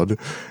flawed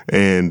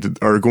and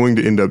are going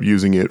to end up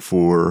using it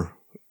for,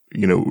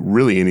 you know,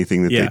 really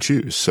anything that they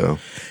choose. So,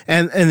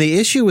 and the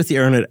issue with the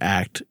Earn It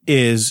Act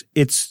is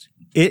it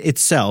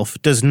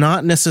itself does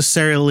not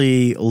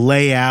necessarily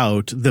lay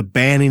out the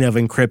banning of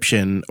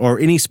encryption or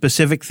any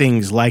specific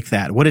things like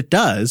that. What it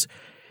does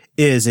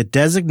is it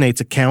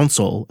designates a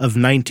council of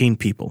 19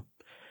 people,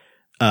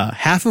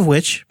 half of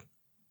which,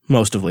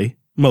 mostly.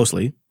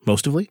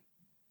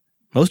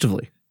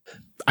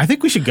 I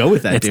think we should go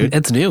with that, dude.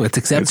 It's new. It's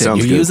accepted. You're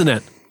good. using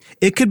it.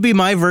 It could be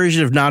my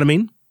version of not a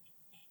mean.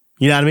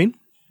 You know what I mean?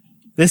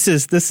 This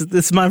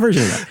is my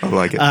version of that. I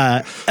like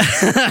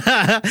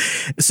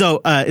it.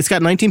 So it's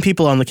got 19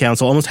 people on the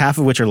council, almost half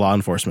of which are law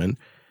enforcement.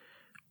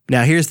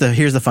 Now here's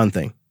the fun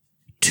thing.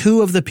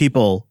 2 of the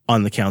people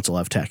on the council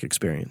have tech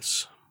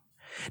experience.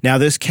 Now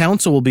this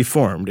council will be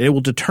formed. It will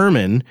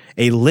determine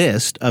a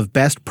list of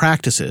best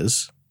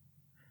practices,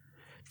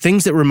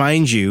 things that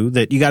remind you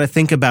that you got to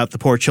think about the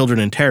poor children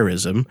and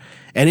terrorism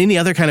and any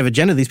other kind of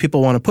agenda these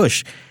people want to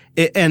push.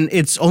 And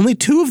it's only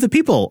 2 of the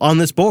people on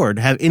this board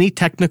have any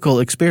technical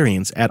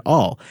experience at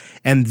all.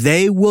 And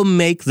they will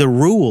make the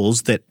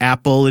rules that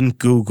Apple and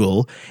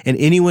Google and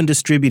anyone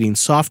distributing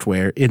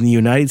software in the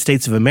United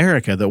States of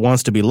America that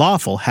wants to be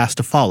lawful has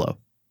to follow.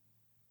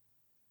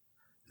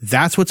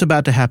 That's what's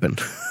about to happen.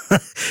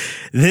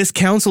 This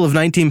council of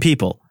 19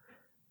 people,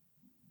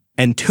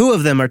 and 2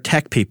 of them are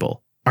tech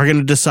people, are going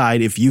to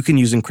decide if you can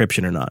use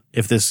encryption or not,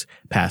 if this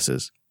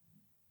passes.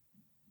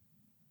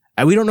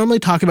 We don't normally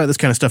talk about this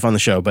kind of stuff on the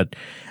show, but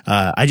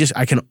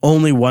I can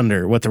only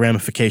wonder what the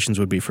ramifications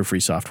would be for free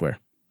software.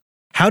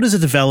 How does a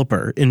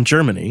developer in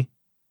Germany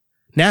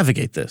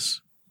navigate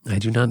this? I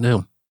do not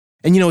know.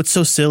 And you know, it's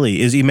so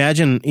silly is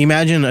imagine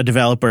a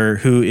developer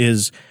who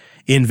is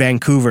in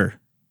Vancouver,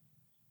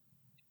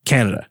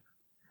 Canada,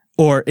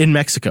 or in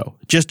Mexico,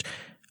 just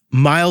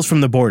miles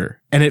from the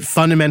border, and it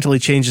fundamentally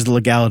changes the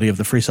legality of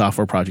the free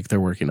software project they're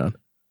working on.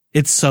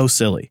 It's so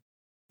silly.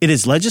 It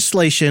is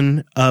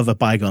legislation of a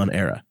bygone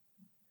era.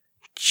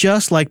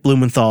 Just like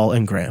Blumenthal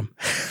and Graham.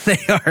 They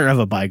are of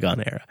a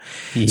bygone era.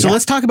 Yeah. So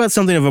let's talk about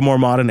something of a more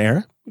modern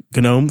era,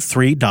 GNOME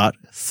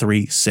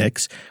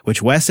 3.36,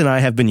 which Wes and I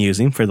have been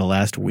using for the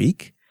last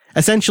week,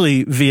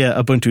 essentially via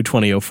Ubuntu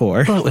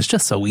 2004. Well, it was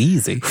just so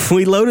easy.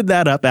 We loaded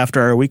that up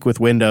after our week with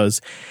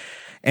Windows,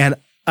 and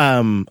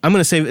I'm going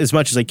to save as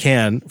much as I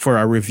can for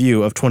our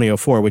review of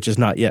 2004, which is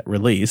not yet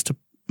released,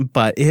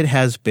 but it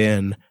has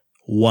been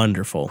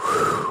wonderful.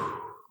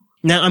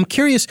 Now, I'm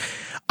curious.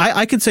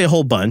 I could say a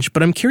whole bunch,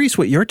 but I'm curious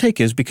what your take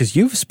is because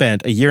you've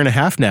spent a year and a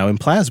half now in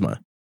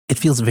Plasma. It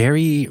feels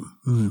very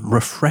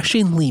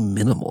refreshingly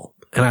minimal.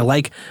 And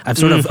I've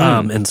sort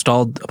of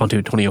installed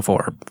Ubuntu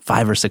 2004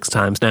 5 or 6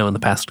 times now in the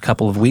past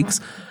couple of weeks.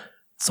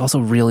 It's also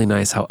really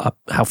nice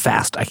how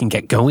fast I can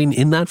get going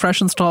in that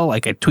fresh install.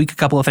 Like I tweak a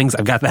couple of things.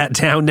 I've got that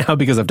down now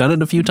because I've done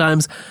it a few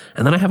times.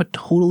 And then I have a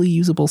totally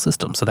usable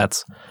system. So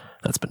that's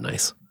been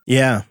nice.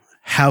 Yeah.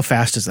 How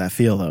fast does that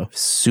feel though?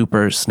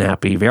 Super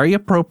snappy, very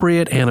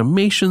appropriate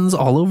animations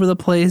all over the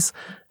place.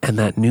 And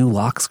that new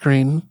lock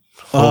screen.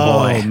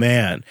 Oh boy.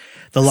 Man.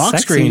 The lock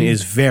screen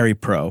is very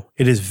pro.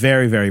 It is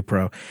very, very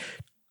pro.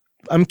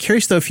 I'm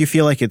curious, though, if you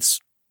feel like it's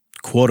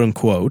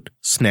quote-unquote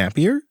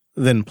snappier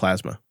than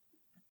Plasma.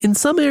 In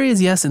some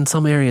areas, yes. In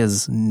some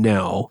areas,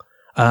 no.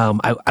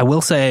 I will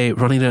say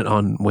running it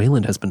on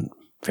Wayland has been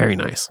very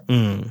nice.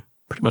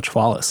 Pretty much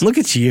flawless. Look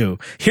at you.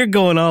 You're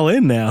going all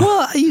in now.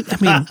 Well, I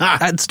mean,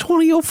 it's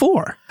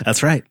 2004.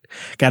 That's right.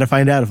 Got to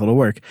find out if it'll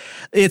work.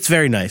 It's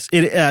very nice.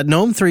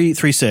 GNOME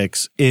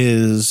 3.3.6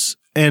 is...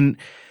 and.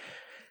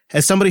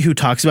 As somebody who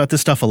talks about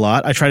this stuff a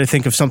lot, I try to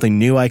think of something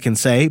new I can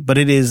say, but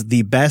it is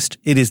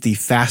the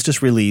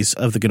fastest release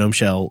of the GNOME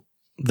shell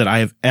that I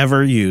have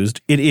ever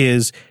used. It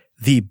is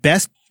the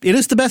best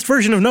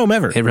version of GNOME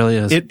ever. It really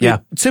is. It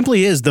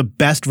simply is the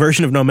best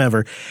version of GNOME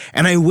ever.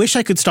 And I wish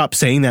I could stop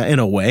saying that in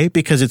a way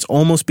because it's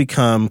almost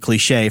become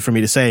cliche for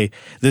me to say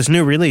this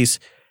new release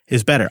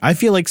is better. I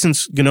feel like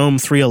since GNOME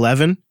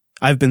 3.11,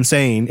 I've been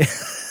saying...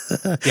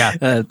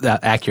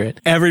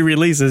 accurate. Every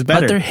release is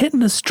better. But they're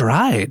hitting a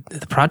stride.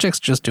 The project's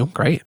just doing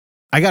great.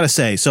 I got to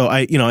say, so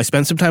I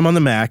spent some time on the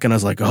Mac and I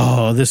was like,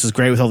 oh, this is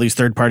great with all these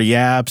third-party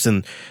apps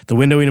and the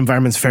windowing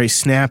environment's very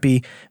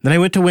snappy. Then I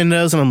went to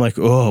Windows and I'm like,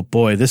 oh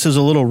boy, this is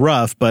a little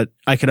rough, but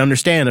I could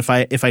understand if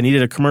I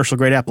needed a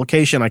commercial-grade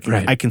application, I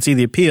can see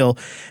the appeal.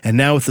 And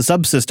now with the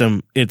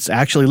subsystem, it's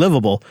actually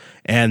livable.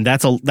 And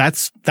that's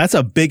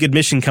a big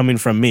admission coming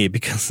from me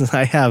because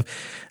I have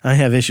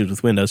issues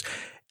with Windows.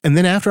 And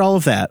then after all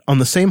of that, on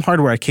the same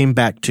hardware, I came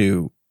back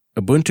to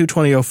Ubuntu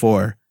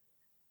 20.04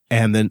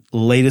 and the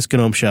latest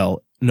GNOME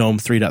shell, GNOME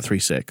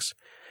 3.3.6.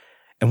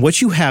 And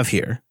what you have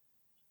here,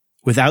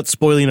 without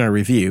spoiling our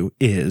review,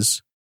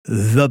 is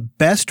the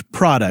best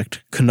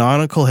product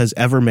Canonical has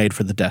ever made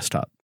for the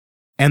desktop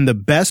and the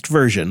best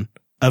version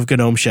of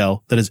GNOME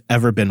shell that has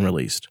ever been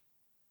released.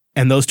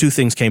 And those two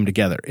things came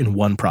together in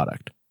one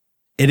product.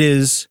 It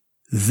is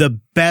the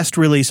best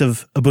release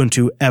of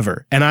Ubuntu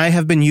ever. And I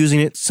have been using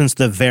it since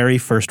the very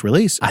first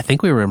release. I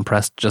think we were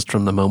impressed just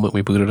from the moment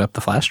we booted up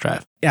the flash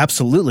drive.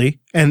 Absolutely.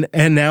 And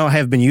now I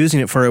have been using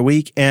it for a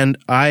week and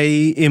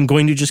I am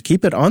going to just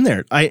keep it on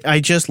there.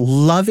 I just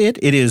love it.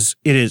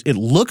 It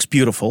looks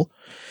beautiful.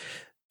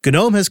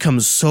 GNOME has come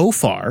so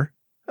far.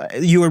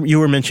 You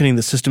were mentioning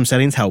the system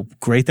settings, how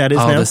great that is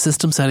now. Oh, the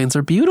system settings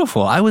are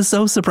beautiful. I was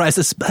so surprised,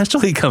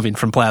 especially coming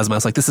from Plasma. I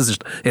was like, this is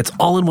just, it's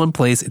all in one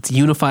place. It's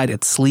unified.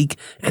 It's sleek.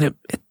 And it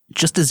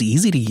just is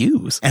easy to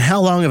use. And how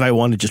long have I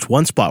wanted just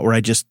one spot where I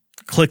just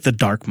click the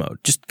dark mode?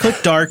 Just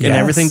click dark and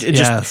everything. It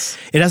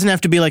doesn't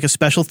have to be like a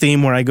special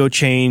theme where I go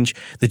change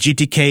the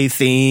GTK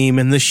theme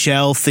and the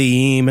shell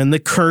theme and the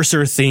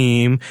cursor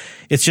theme.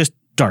 It's just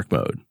dark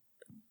mode.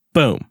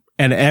 Boom.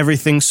 And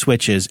everything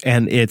switches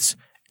and it's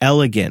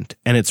elegant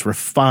and it's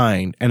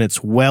refined and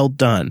it's well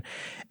done.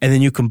 And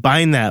then you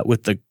combine that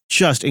with the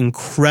just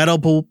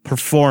incredible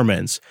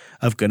performance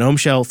of GNOME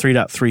Shell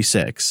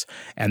 3.3.6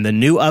 and the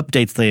new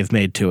updates they have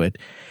made to it.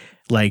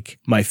 Like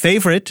my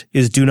favorite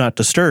is Do Not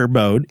Disturb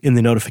mode in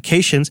the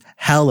notifications.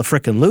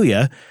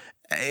 Hallelujah.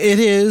 It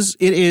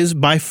is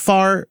by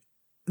far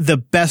the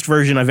best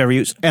version I've ever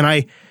used. And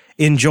I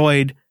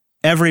enjoyed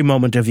every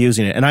moment of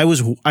using it. And I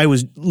was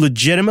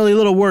legitimately a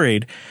little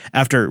worried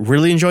after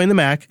really enjoying the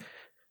Mac,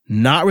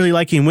 not really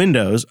liking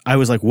Windows. I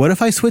was like, what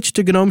if I switch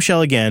to GNOME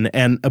Shell again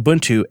and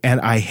Ubuntu and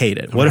I hate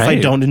it? What if I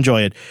don't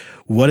enjoy it?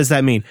 What does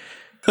that mean?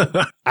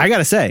 I got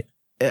to say.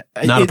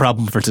 Not a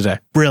problem for today.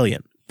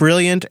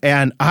 Brilliant.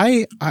 And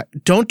I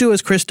don't do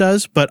as Chris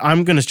does, but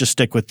I'm going to just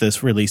stick with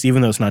this release,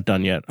 even though it's not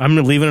done yet. I'm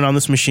leaving it on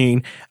this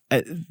machine.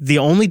 The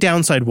only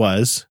downside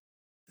was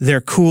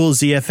their cool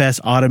ZFS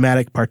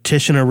automatic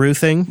partitioner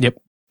thing. Yep.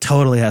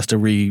 Totally has to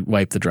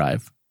re-wipe the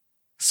drive.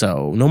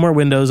 So no more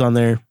Windows on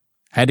there.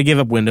 I had to give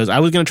up Windows. I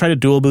was going to try to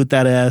dual boot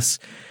that S,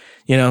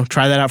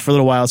 try that out for a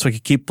little while so I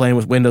could keep playing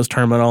with Windows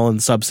Terminal and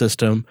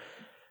subsystem.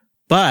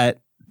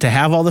 But to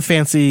have all the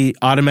fancy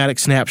automatic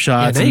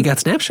snapshots. Yeah, now you got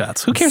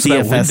snapshots. Who cares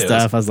about Windows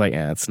stuff? I was like,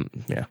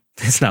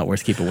 it's not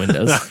worth keeping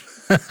Windows.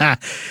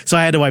 So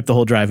I had to wipe the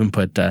whole drive and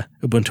put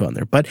Ubuntu on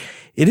there. But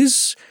it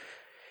is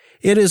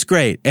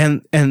great.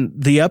 And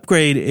the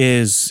upgrade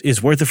is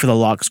worth it for the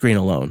lock screen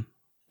alone.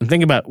 And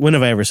think about, when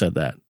have I ever said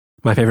that?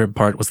 My favorite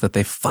part was that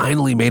they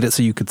finally made it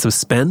so you could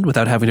suspend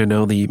without having to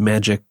know the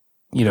magic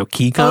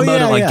key combo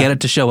to get it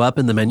to show up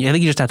in the menu. I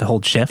think you just have to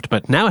hold shift,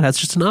 but now it has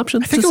just an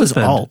option. I think to it was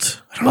suspend.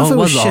 Alt. I don't know if it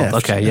was shift.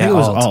 Alt. Okay, I think it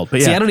was Alt.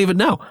 But See, I don't even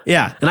know.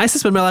 Yeah. And I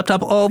suspend my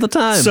laptop all the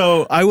time.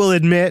 So I will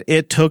admit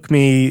it took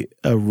me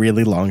a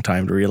really long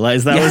time to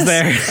realize that was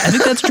there. I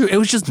think that's true. It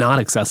was just not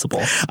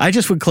accessible. I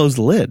just would close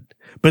the lid.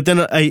 But then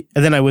I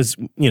was,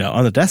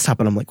 on the desktop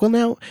and I'm like, well,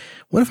 now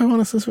what if I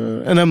want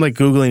to, and I'm like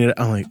Googling it.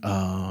 I'm like,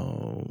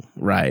 oh,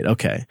 right.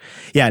 Okay.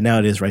 Yeah. Now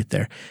it is right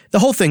there. The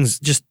whole thing's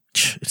just,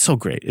 it's so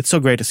great. It's so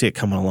great to see it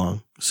coming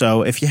along.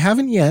 So if you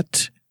haven't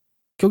yet,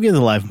 go give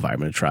the live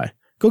environment a try.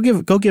 Go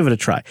give it a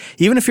try.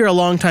 Even if you're a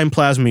longtime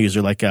Plasma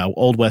user like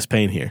old Wes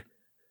Payne here,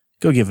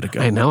 go give it a go.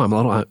 I know.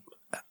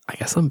 I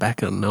guess I'm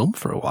back on GNOME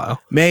for a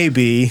while.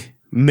 Maybe.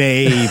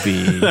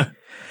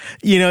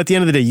 At the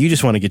end of the day, you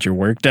just want to get your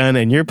work done,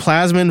 and your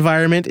Plasma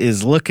environment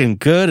is looking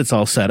good. It's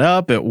all set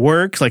up. It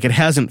works. Like, it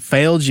hasn't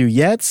failed you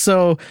yet.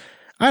 So,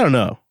 I don't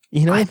know.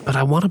 But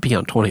I want to be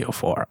on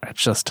 2004.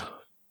 It's just,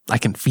 I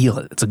can feel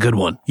it. It's a good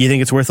one. You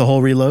think it's worth a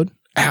whole reload?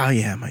 Oh,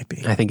 yeah, it might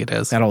be. I think it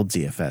is. That old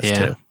ZFS,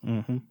 too.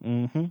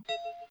 Mm-hmm.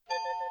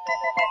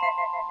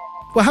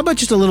 Well, how about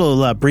just a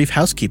little brief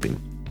housekeeping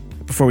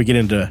before we get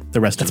into the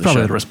rest of the show? That's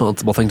probably the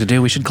responsible thing to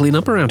do. We should clean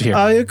up around here.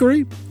 I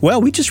agree.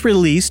 Well, we just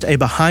released a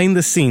behind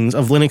the scenes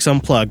of Linux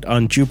Unplugged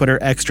on Jupiter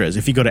Extras.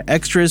 If you go to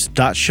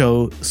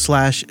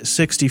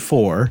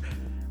extras.show/64,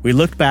 we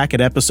looked back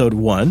at episode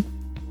 1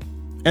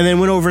 and then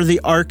went over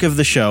the arc of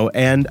the show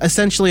and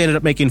essentially ended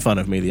up making fun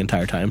of me the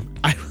entire time.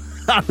 I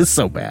was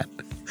so bad.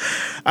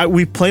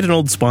 We played an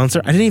old sponsor.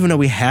 I didn't even know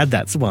we had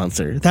that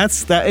sponsor. It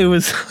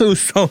was so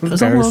embarrassing. It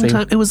was a long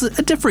time. It was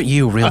a different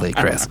you, really,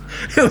 Chris.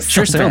 It was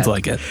sure so sounds bad.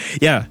 like it.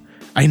 Yeah,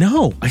 I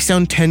know. I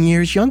sound 10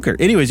 years younger.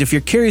 Anyways, if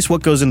you're curious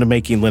what goes into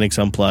making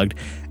Linux Unplugged,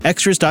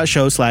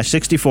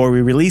 extras.show/64,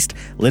 we released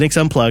Linux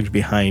Unplugged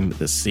behind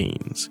the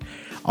scenes.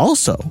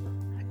 Also,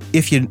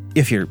 if you're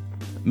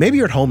maybe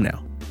you're at home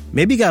now,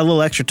 maybe you got a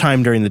little extra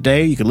time during the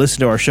day, you could listen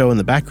to our show in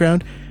the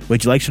background.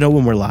 Would you like to know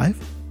when we're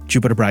live?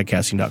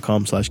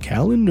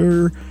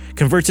 JupiterBroadcasting.com/calendar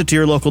converts it to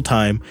your local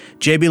time.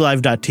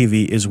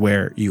 JBLive.tv is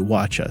where you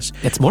watch us.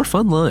 It's more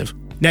fun live.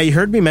 Now, you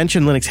heard me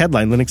mention Linux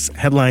Headline,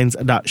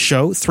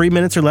 linuxheadlines.show, 3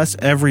 minutes or less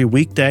every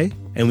weekday,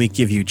 and we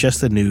give you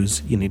just the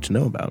news you need to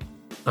know about.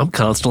 I'm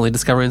constantly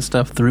discovering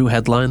stuff through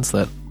headlines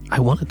that I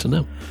wanted to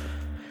know.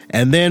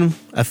 And then,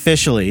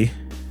 officially,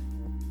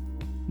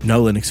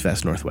 no Linux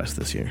Fest Northwest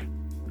this year.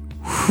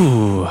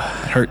 Whew.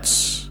 That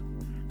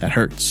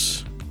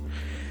hurts.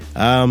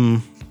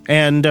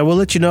 And we'll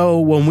let you know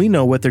when we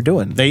know what they're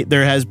doing.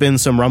 There has been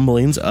some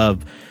rumblings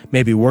of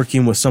maybe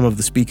working with some of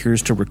the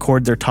speakers to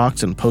record their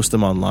talks and post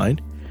them online.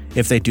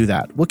 If they do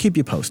that, we'll keep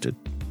you posted.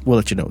 We'll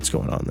let you know what's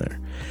going on there.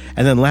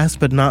 And then last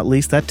but not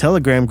least, that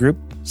Telegram group,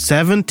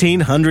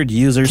 1,700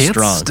 users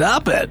strong. Can't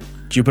stop it.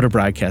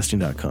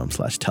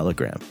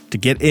 JupiterBroadcasting.com/Telegram to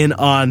get in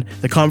on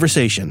the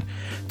conversation,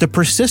 the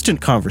persistent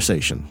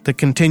conversation that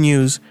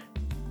continues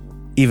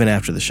even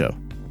after the show.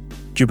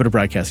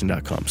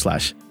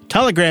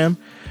 JupiterBroadcasting.com/Telegram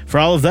for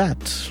all of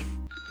that.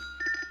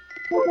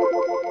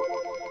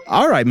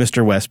 All right,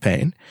 Mr. Wes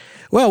Payne.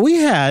 Well, we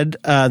had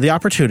the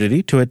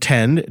opportunity to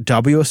attend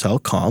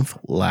WSL Conf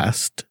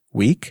last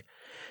week.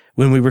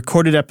 When we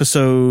recorded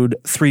episode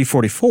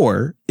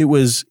 344, it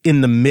was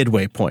in the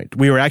midway point.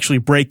 We were actually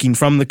breaking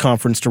from the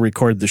conference to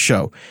record the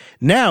show.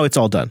 Now it's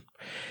all done.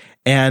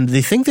 And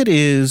the thing that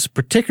is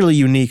particularly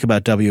unique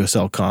about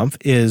WSL Conf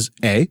is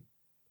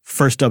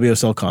first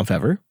WSL Conf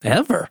ever.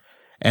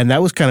 And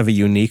that was kind of a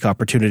unique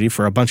opportunity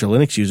for a bunch of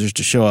Linux users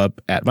to show up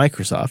at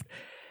Microsoft.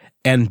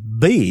 And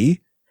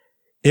B,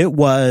 it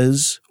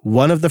was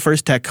one of the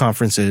first tech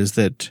conferences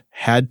that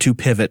had to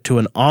pivot to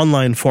an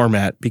online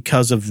format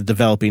because of the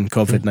developing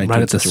COVID-19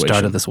 right at the situation.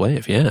 start of this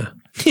wave, yeah.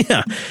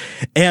 Yeah.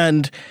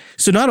 And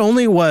so not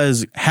only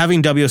was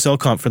having WSL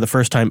Conf for the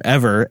first time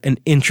ever an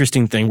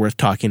interesting thing worth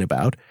talking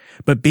about,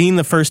 but being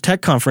the first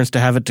tech conference to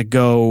have to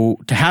go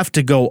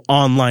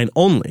online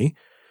only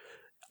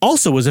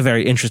also was a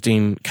very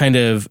interesting kind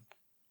of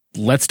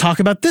let's talk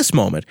about this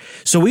moment.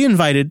 So we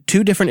invited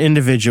two different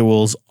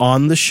individuals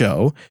on the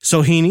show.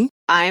 Sohini.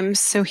 I'm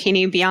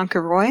Sohini Bianca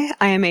Roy.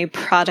 I am a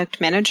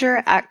product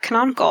manager at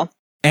Canonical.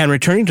 And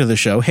returning to the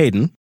show,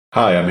 Hayden.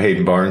 Hi, I'm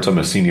Hayden Barnes. I'm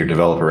a senior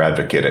developer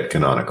advocate at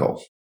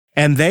Canonical.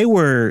 And they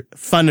were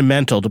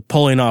fundamental to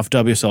pulling off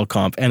WSL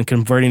Conf and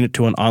converting it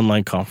to an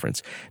online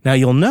conference. Now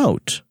you'll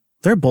note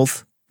they're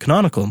both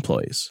Canonical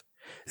employees.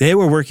 They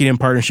were working in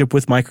partnership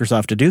with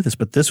Microsoft to do this,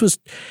 but this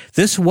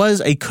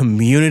was a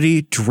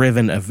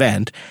community-driven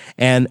event,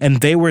 and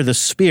they were the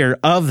spear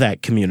of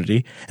that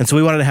community. And so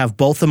we wanted to have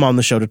both of them on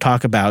the show to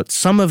talk about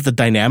some of the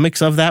dynamics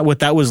of that, what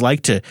that was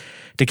like to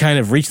kind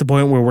of reach the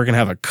point where we're going to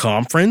have a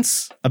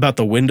conference about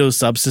the Windows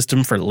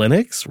subsystem for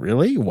Linux.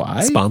 Really?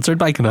 Why? Sponsored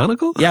by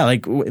Canonical? Yeah,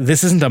 like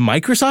this isn't a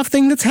Microsoft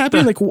thing that's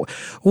happening? Like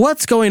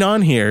what's going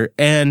on here?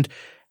 And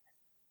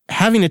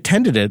having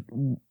attended it,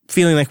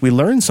 feeling like we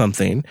learned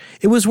something,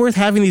 it was worth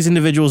having these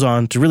individuals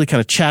on to really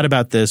kind of chat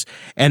about this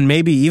and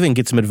maybe even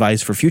get some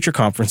advice for future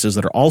conferences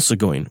that are also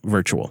going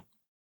virtual.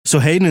 So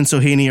Hayden and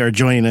Sohini are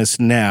joining us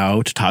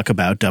now to talk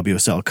about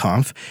WSL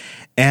Conf.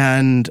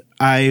 And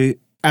I,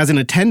 as an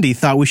attendee,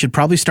 thought we should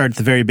probably start at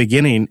the very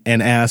beginning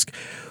and ask,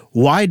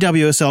 why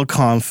WSL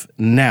Conf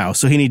now?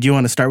 Sohini, do you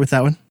want to start with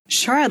that one?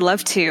 Sure, I'd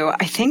love to.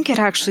 I think it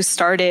actually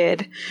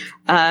started,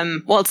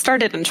 it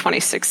started in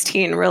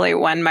 2016, really,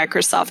 when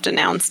Microsoft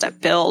announced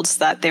at Build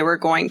that they were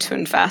going to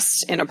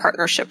invest in a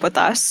partnership with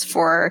us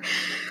for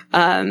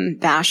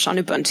Bash on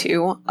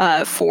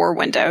Ubuntu for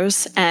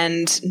Windows.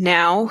 And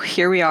now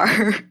here we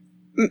are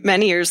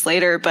many years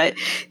later, but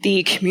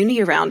the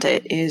community around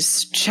it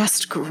is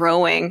just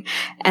growing.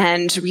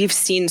 And we've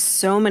seen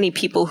so many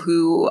people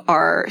who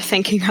are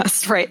thanking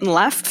us right and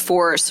left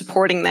for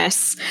supporting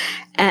this.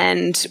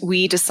 And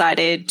we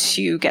decided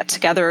to get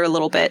together a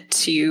little bit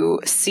to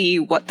see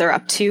what they're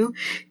up to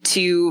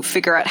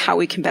figure out how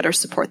we can better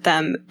support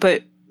them.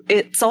 But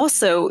it's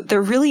also,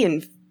 they're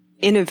really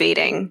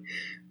innovating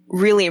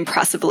really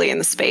impressively in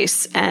the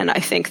space. And I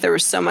think there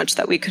was so much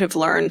that we could have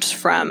learned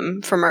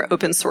from our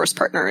open source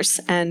partners.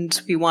 And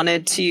we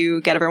wanted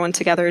to get everyone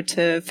together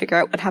to figure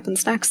out what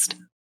happens next.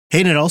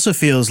 Hayden, it also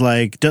feels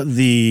like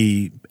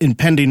the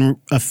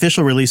impending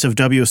official release of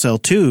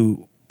WSL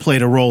 2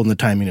 played a role in the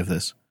timing of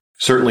this.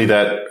 Certainly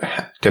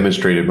that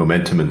demonstrated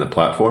momentum in the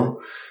platform.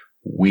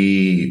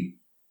 We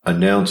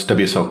announced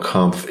WSL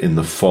Conf in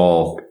the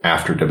fall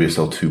after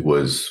WSL 2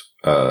 was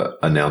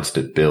announced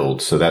at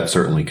Build. So that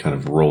certainly kind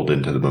of rolled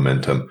into the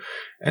momentum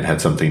and had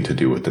something to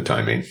do with the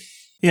timing.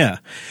 Yeah.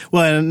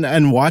 Well,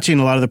 and watching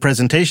a lot of the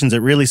presentations, it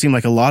really seemed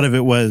like a lot of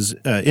it was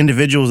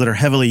individuals that are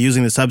heavily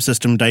using the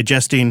subsystem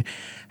digesting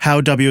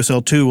how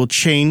WSL 2 will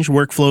change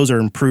workflows or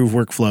improve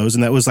workflows.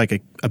 And that was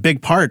like a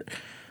big part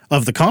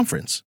of the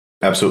conference.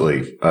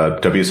 Absolutely.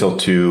 WSL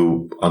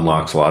 2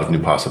 unlocks a lot of new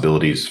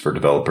possibilities for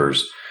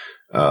developers.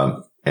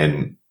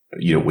 And,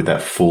 with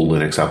that full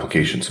Linux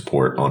application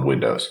support on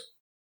Windows.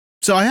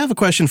 So I have a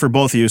question for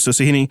both of you. So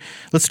Sohini,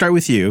 let's start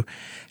with you.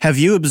 Have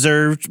you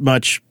observed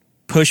much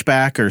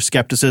pushback or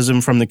skepticism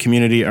from the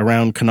community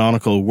around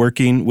Canonical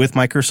working with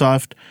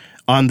Microsoft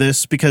on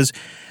this? Because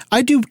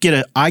I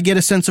get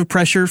a sense of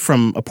pressure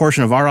from a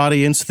portion of our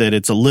audience that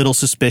it's a little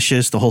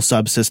suspicious, the whole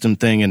subsystem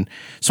thing. And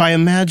so I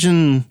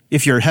imagine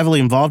if you're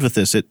heavily involved with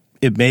this,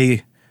 it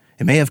may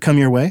have come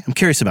your way. I'm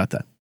curious about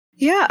that.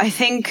 Yeah, I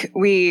think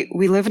we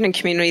live in a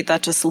community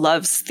that just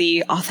loves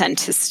the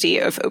authenticity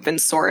of open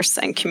source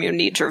and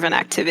community-driven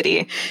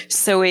activity.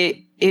 So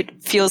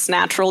it feels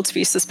natural to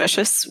be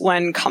suspicious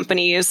when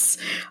companies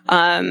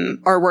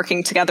are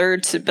working together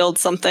to build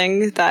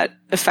something that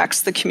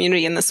affects the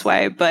community in this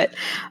way. But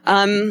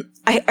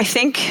I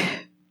think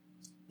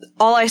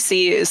all I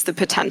see is the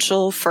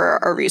potential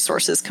for our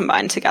resources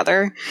combined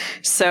together.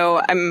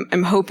 So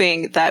I'm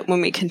hoping that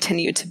when we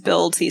continue to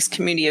build these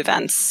community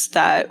events,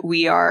 that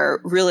we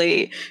are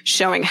really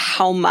showing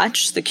how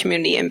much the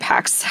community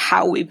impacts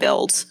how we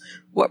build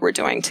what we're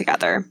doing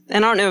together.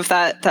 And I don't know if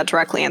that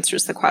directly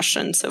answers the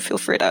question, so feel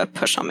free to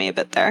push on me a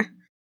bit there.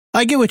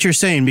 I get what you're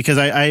saying because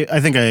I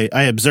think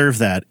I observe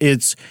that.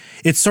 It's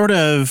sort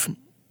of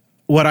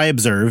what I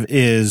observe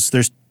is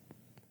there's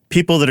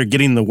people that are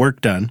getting the work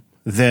done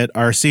that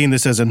are seeing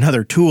this as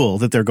another tool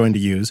that they're going to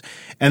use.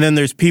 And then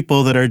there's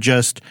people that are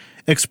just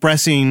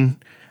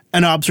expressing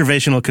an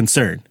observational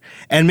concern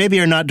and maybe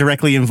are not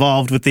directly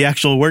involved with the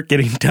actual work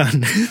getting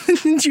done.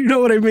 Do you know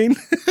what I mean?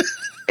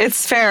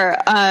 It's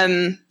fair.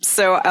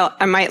 So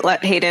I might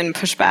let Hayden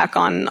push back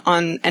on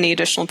any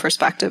additional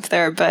perspective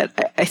there,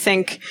 but I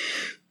think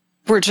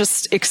we're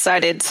just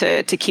excited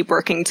to keep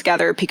working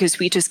together because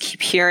we just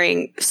keep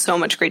hearing so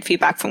much great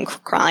feedback from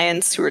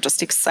clients who are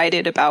just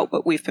excited about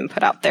what we've been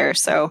put out there.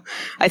 So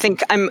I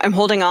think I'm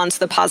holding on to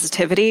the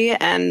positivity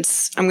and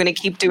I'm going to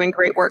keep doing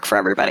great work for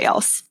everybody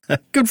else.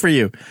 Good for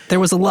you.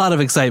 There was a lot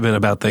of excitement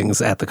about things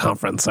at the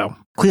conference. So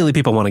clearly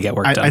people want to get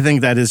work done. I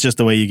think that is just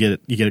the way you get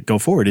it go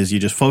forward is you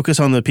just focus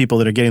on the people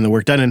that are getting the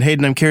work done. And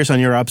Hayden, I'm curious on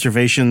your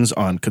observations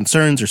on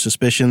concerns or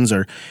suspicions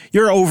or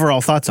your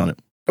overall thoughts on it.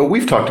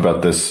 We've talked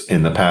about this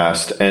in the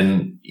past,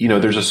 and,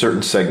 there's a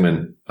certain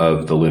segment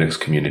of the Linux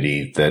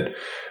community that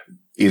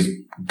is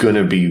going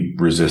to be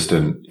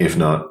resistant, if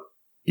not,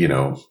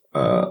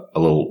 a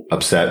little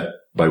upset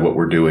by what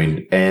we're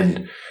doing.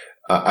 And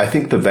I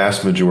think the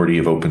vast majority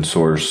of open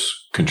source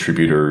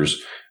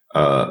contributors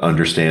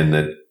understand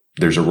that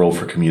there's a role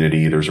for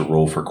community, there's a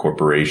role for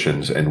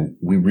corporations, and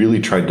we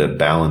really tried to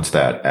balance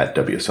that at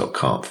WSL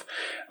Conf.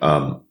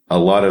 A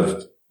lot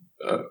of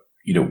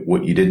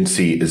what you didn't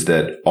see is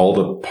that all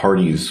the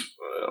parties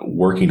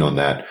working on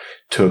that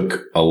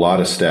took a lot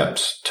of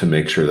steps to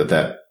make sure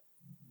that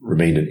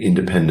remained an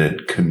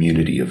independent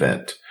community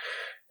event.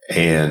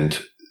 And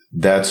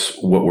that's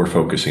what we're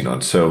focusing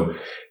on. So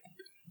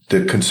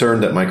the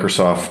concern that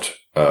Microsoft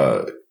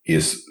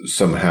is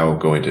somehow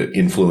going to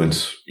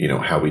influence,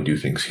 how we do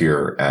things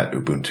here at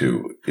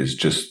Ubuntu is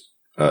just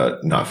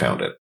not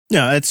founded.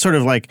 Yeah, it's sort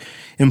of like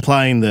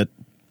implying that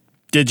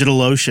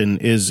DigitalOcean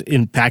is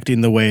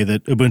impacting the way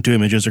that Ubuntu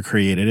images are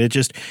created.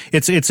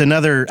 It's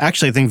another,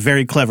 actually, I think,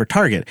 very clever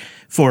target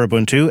for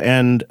Ubuntu.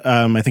 And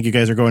I think you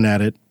guys are going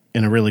at it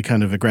in a really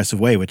kind of aggressive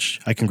way, which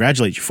I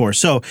congratulate you for.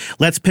 So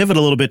let's pivot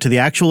a little bit to the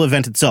actual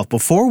event itself.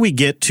 Before we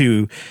get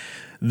to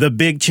the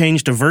big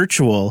change to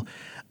virtual,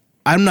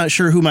 I'm not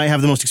sure who might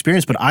have the most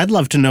experience, but I'd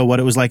love to know what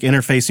it was like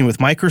interfacing with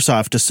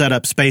Microsoft to set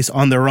up space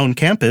on their own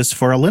campus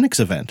for a Linux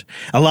event.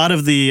 A lot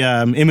of the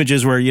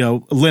images were,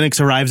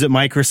 Linux arrives at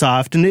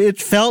Microsoft, and it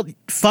felt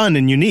fun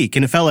and unique,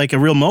 and it felt like a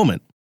real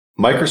moment.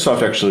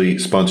 Microsoft actually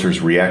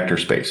sponsors reactor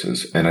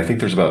spaces, and I think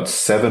there's about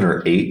 7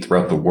 or 8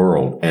 throughout the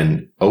world,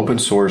 and open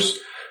source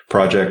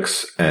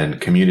projects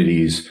and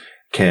communities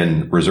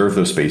can reserve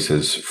those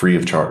spaces free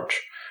of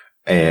charge.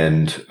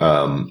 And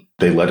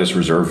they let us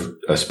reserve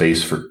a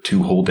space for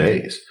 2 whole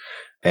days.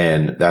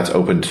 And that's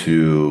open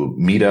to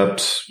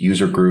meetups,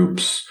 user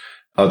groups,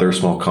 other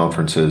small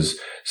conferences.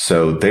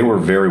 So they were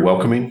very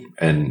welcoming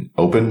and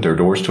opened their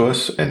doors to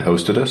us and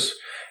hosted us.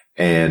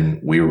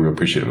 And we were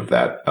appreciative of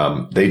that.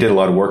 They did a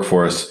lot of work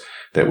for us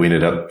that we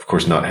ended up, of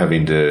course, not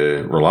having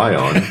to rely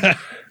on.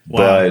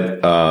 Wow.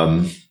 But,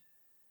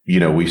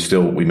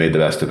 we made the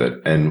best of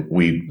it. And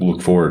we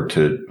look forward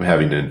to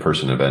having an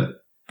in-person event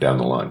down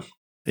the line.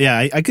 Yeah,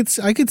 I could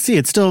see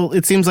it. Still,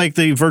 it seems like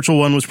the virtual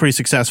one was pretty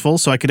successful,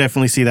 so I could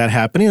definitely see that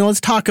happening. Let's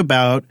talk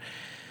about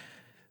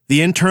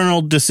the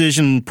internal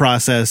decision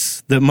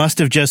process that must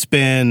have just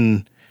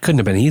been... Couldn't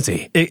have been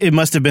easy. It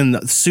must have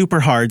been super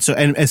hard. So,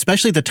 and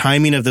especially the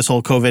timing of this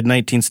whole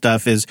COVID-19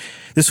 stuff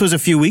this was a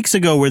few weeks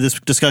ago where this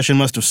discussion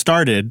must have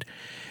started.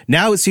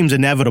 Now it seems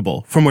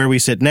inevitable from where we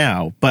sit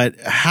now. But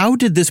how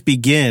did this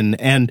begin?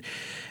 And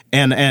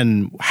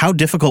how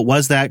difficult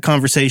was that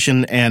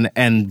conversation?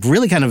 And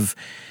really kind of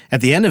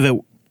at the end of it,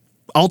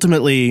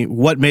 ultimately,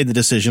 what made the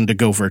decision to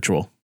go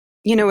virtual?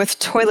 With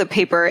toilet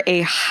paper,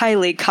 a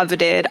highly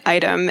coveted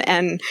item,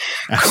 and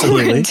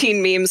Absolutely.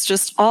 Quarantine memes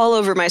just all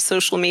over my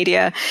social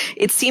media,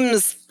 it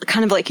seems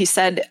kind of like you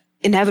said,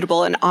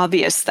 inevitable and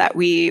obvious that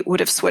we would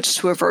have switched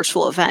to a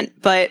virtual event.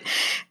 But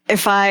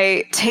if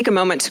I take a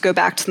moment to go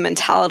back to the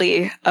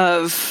mentality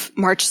of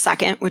March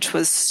 2nd, which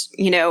was,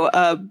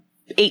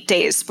 8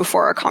 days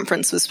before our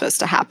conference was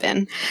supposed to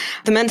happen,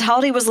 the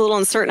mentality was a little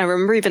uncertain. I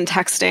remember even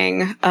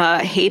texting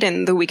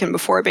Hayden the weekend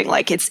before being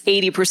like, it's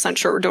 80%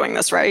 sure we're doing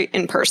this right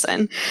in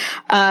person.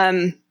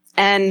 And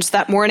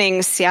that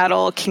morning,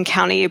 Seattle, King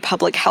County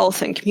Public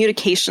Health and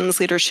Communications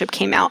leadership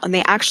came out, and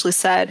they actually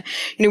said,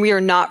 we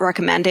are not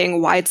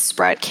recommending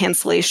widespread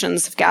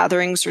cancellations of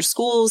gatherings or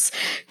schools.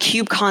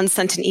 KubeCon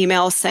sent an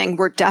email saying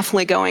we're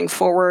definitely going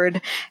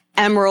forward.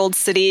 Emerald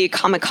City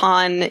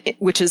Comic-Con,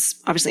 which is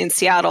obviously in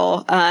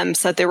Seattle,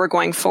 said they were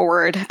going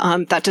forward.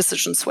 That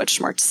decision switched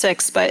March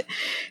 6th, but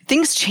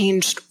things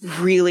changed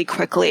really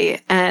quickly.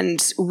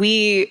 And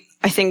we,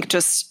 I think,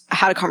 just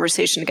had a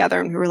conversation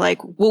together, and we were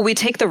like, will we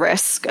take the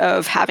risk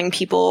of having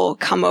people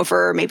come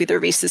over, maybe their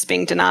visas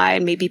being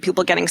denied, maybe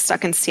people getting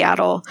stuck in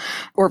Seattle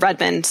or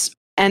Redmond,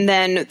 and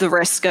then the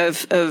risk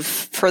of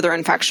further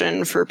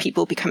infection for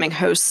people becoming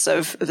hosts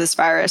of this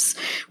virus?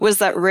 Was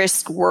that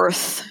risk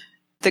worth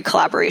the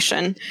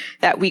collaboration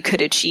that we could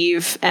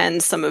achieve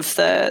and some of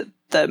the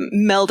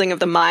melding of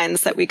the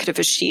minds that we could have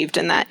achieved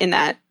in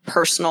that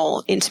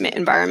personal, intimate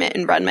environment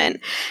in Redmond?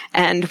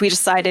 And we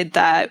decided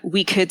that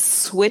we could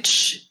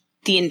switch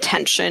the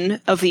intention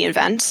of the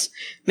event,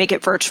 make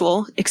it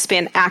virtual,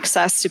 expand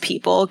access to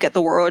people, get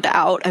the word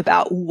out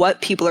about what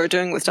people are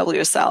doing with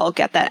WSL,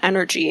 get that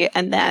energy,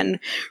 and then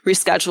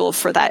reschedule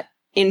for that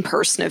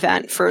in-person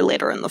event for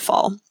later in the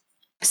fall.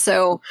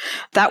 So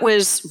that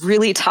was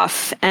really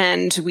tough,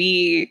 and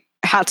we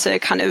had to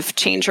kind of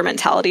change our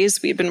mentalities.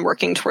 We've been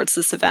working towards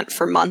this event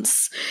for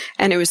months,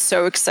 and it was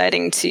so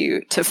exciting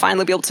to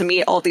finally be able to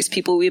meet all these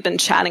people we've been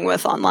chatting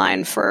with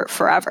online for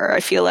forever. I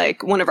feel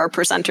like one of our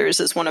presenters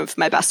is one of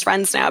my best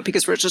friends now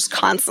because we're just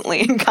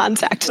constantly in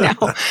contact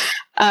now.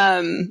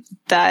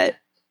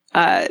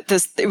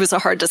 It was a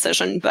hard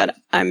decision, but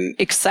I'm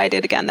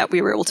excited again that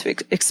we were able to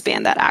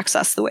expand that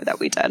access the way that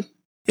we did.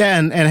 Yeah,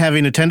 and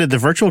having attended the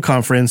virtual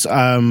conference,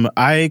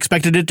 I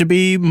expected it to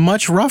be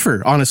much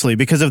rougher, honestly,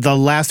 because of the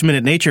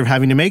last-minute nature of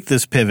having to make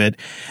this pivot.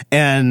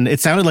 And it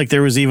sounded like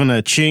there was even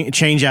a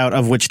change out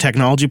of which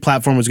technology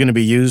platform was going to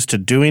be used to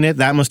doing it.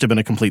 That must have been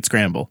a complete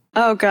scramble.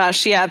 Oh,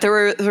 gosh, yeah.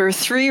 There were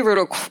 3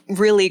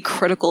 really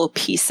critical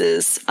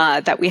pieces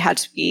that we had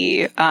to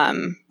be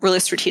really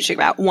strategic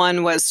about.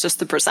 One was just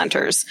the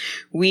presenters.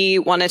 We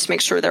wanted to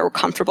make sure they were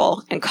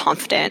comfortable and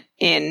confident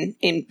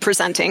in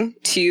presenting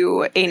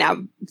to a now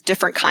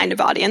different kind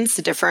of audience,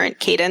 a different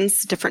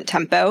cadence, different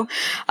tempo.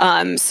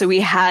 So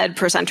we had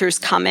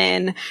presenters come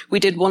in.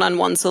 We did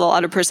one-on-ones with a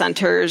lot of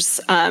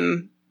presenters,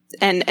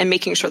 and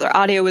making sure their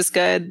audio was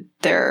good.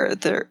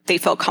 They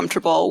felt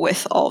comfortable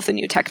with all of the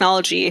new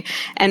technology.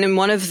 And in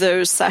one of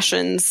those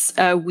sessions,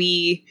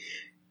 we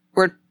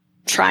were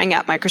trying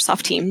out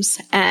Microsoft Teams,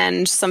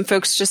 and some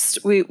folks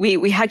just,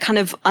 we had kind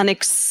of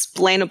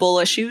unexplainable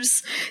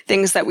issues,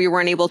 things that we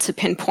weren't able to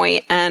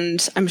pinpoint.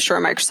 And I'm sure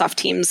Microsoft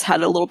Teams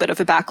had a little bit of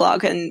a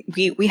backlog, and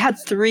we had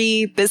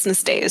 3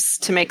 business days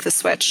to make the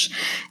switch.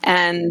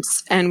 And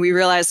we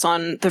realized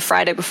on the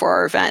Friday before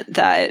our event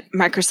that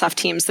Microsoft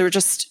Teams, there were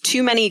just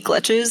too many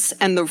glitches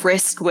and the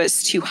risk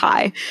was too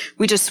high.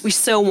 We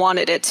so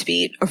wanted it to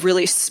be a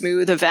really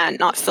smooth event,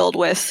 not filled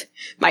with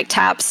mic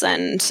taps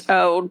and,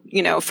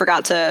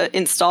 forgot to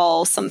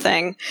install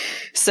something.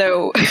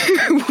 So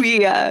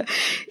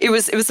it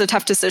was a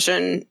tough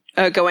decision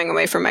going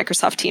away from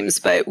Microsoft Teams,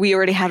 but we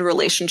already had a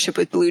relationship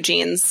with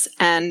BlueJeans,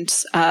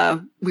 and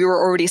we were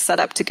already set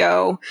up to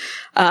go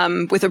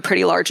with a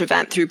pretty large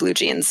event through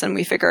BlueJeans, and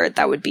we figured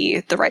that would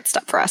be the right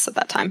step for us at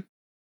that time.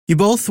 You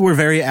both were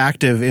very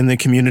active in the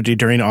community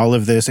during all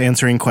of this,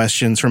 answering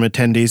questions from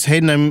attendees.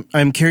 Hayden,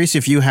 I'm curious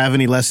if you have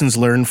any lessons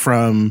learned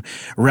from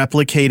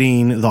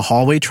replicating the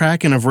hallway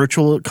track in a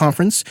virtual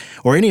conference,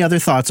 or any other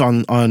thoughts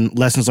on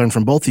lessons learned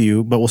from both of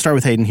you. But we'll start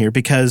with Hayden here,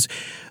 because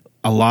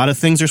a lot of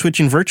things are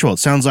switching virtual. It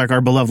sounds like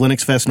our beloved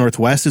Linux Fest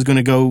Northwest is going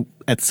to go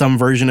at some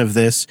version of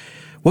this.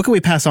 What can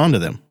we pass on to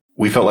them?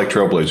 We felt like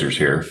trailblazers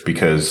here,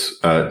 because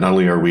not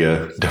only are we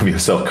a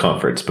WSL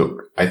conference, but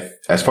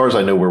as far as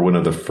I know, we're one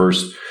of the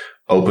first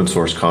open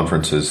source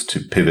conferences to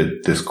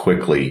pivot this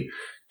quickly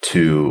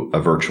to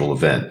a virtual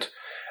event.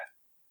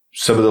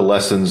 Some of the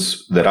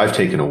lessons that I've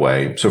taken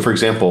away. So for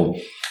example,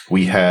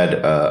 we had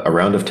a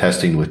round of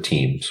testing with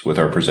teams with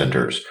our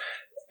presenters,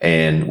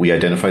 and we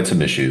identified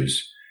some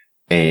issues,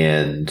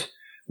 and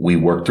we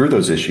worked through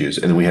those issues,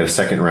 and then we had a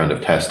second round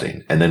of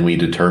testing. And then we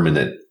determined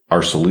that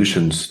our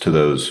solutions to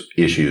those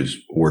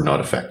issues were not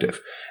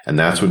effective. And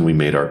that's when we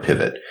made our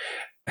pivot.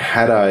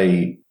 Had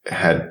I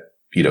had,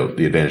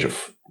 the advantage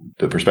of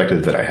the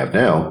perspective that I have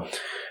now,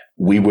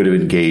 we would have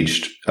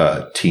engaged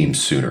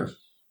teams sooner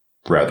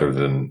rather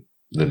than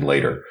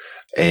later.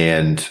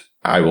 And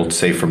I will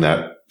say from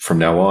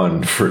now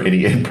on, for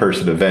any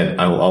in-person event,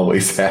 I will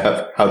always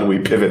have, how do we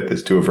pivot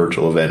this to a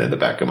virtual event in the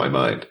back of my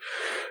mind?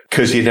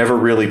 Because you never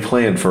really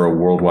plan for a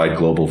worldwide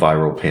global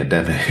viral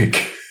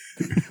pandemic.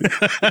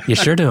 You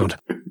sure don't.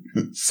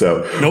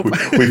 So nope.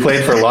 we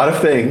planned for a lot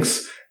of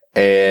things,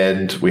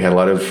 and we had a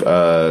lot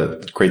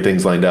of great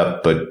things lined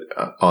up. But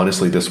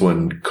honestly, this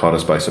one caught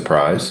us by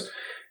surprise.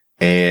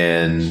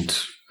 And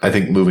I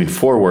think moving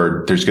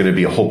forward, there's going to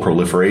be a whole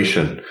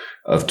proliferation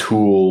of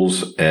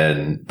tools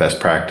and best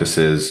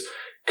practices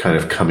kind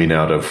of coming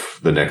out of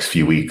the next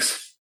few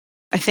weeks.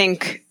 I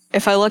think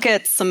if I look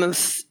at some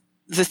of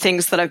the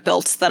things that I've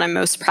built that I'm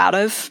most proud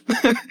of,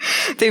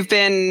 they've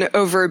been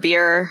over a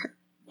beer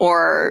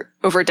or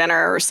over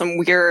dinner or some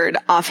weird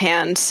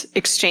offhand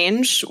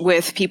exchange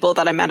with people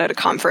that I met at a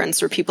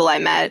conference or people I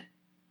met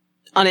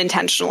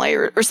unintentionally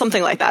or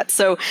something like that.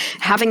 So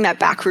having that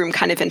backroom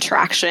kind of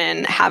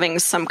interaction, having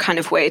some kind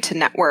of way to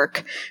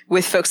network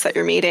with folks that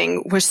you're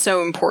meeting was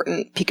so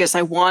important, because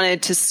I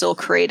wanted to still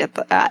create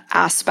that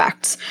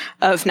aspect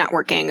of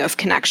networking, of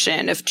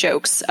connection, of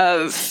jokes,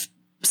 of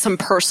some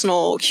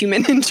personal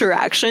human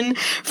interaction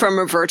from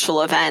a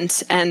virtual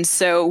event. And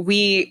so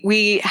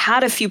we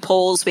had a few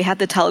polls. We had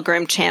the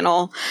Telegram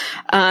channel.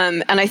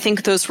 And I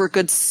think those were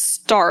good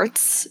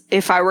starts.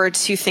 If I were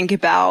to think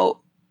about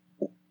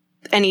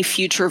any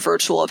future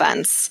virtual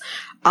events,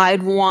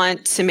 I'd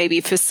want to maybe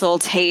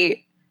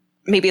facilitate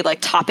maybe like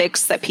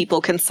topics that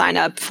people can sign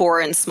up for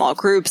in small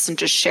groups and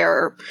just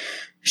share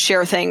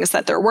things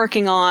that they're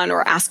working on,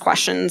 or ask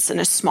questions in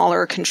a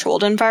smaller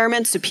controlled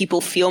environment so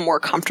people feel more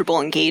comfortable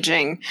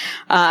engaging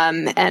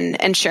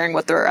and sharing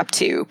what they're up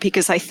to.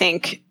 Because I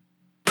think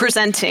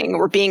presenting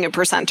or being a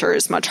presenter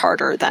is much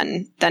harder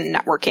than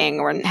networking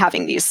or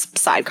having these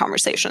side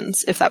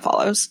conversations, if that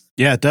follows.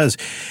 Yeah, it does.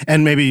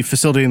 And maybe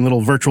facilitating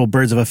little virtual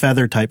birds of a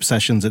feather type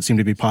sessions that seem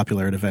to be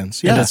popular at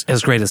events. Yeah. And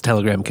as great as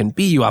Telegram can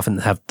be, you often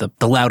have the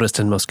loudest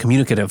and most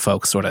communicative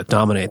folks sort of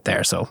dominate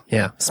there. So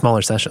yeah,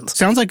 smaller sessions.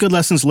 Sounds like good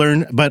lessons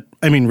learned, but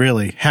I mean,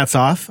 really, hats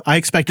off. I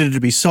expected it to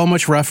be so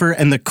much rougher,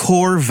 and the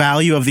core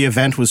value of the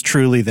event was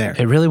truly there.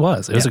 It really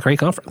was. It was a great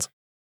conference.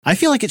 I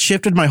feel like it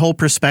shifted my whole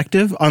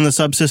perspective on the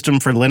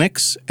subsystem for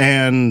Linux,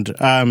 and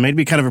made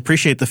me kind of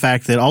appreciate the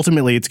fact that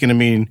ultimately it's going to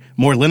mean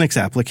more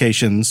Linux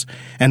applications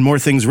and more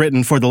things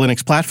written for the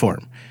Linux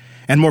platform,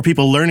 and more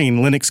people learning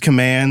Linux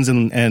commands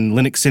and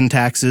Linux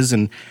syntaxes,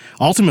 and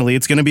ultimately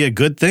it's going to be a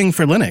good thing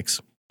for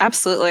Linux.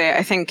 Absolutely.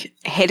 I think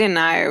Hayden and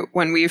I,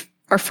 when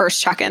our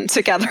first check-in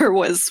together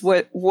was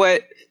what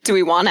do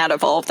we want out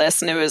of all of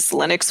this? And it was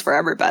Linux for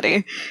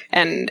everybody.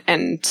 And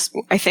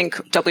I think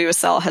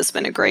WSL has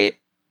been a great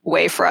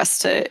way for us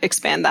to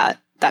expand that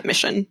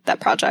mission,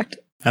 that project.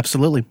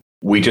 Absolutely.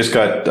 We just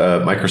got,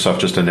 Microsoft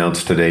just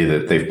announced today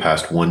that they've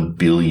passed 1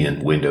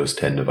 billion Windows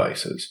 10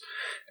 devices.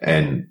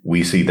 And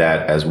we see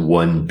that as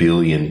 1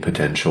 billion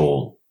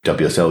potential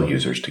WSL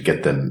users to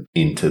get them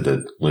into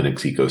the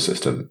Linux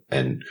ecosystem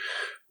and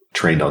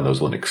trained on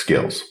those Linux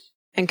skills.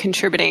 and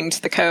contributing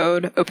to the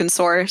code, open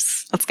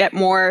source. Let's get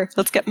more.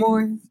 Let's get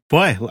more.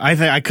 Boy,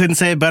 I couldn't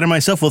say it better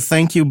myself. Well,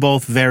 thank you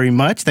both very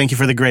much. Thank you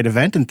for the great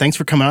event, and thanks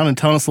for coming on and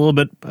telling us a little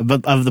bit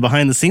of the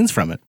behind the scenes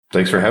from it.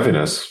 Thanks for having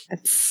us.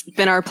 It's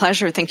been our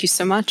pleasure. Thank you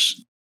so much.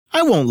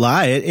 I won't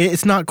lie.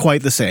 It's not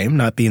quite the same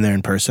not being there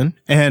in person.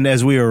 And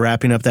as we were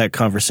wrapping up that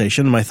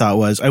conversation, my thought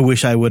was, I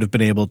wish I would have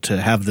been able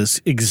to have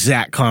this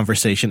exact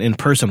conversation in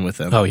person with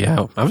them. Oh,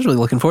 yeah. I was really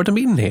looking forward to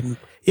meeting Hayden.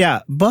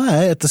 Yeah,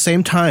 but at the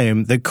same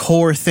time, the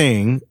core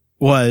thing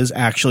was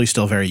actually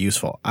still very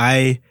useful.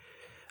 I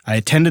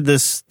attended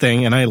this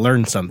thing and I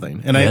learned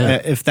something. And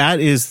if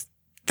that is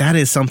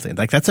something,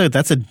 like that's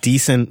a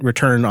decent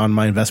return on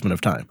my investment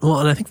of time. Well,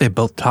 and I think they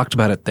both talked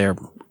about it there,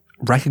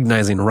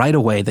 recognizing right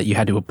away that you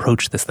had to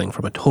approach this thing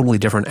from a totally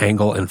different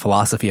angle and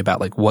philosophy about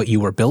like what you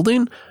were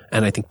building.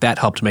 And I think that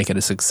helped make it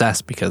a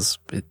success because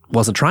it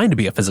wasn't trying to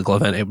be a physical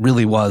event. It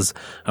really was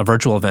a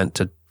virtual event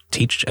to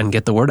teach and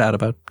get the word out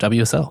about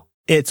WSL.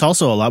 It's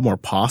also a lot more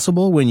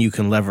possible when you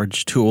can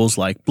leverage tools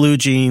like Blue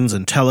Jeans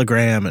and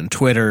Telegram and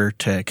Twitter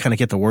to kind of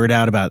get the word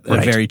out about a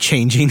very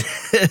changing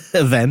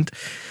event.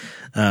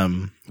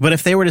 But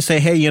if they were to say,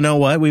 hey, you know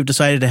what? We've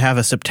decided to have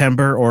a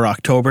September or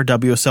October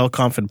WSL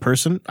Conf in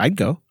person, I'd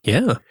go.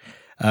 Yeah.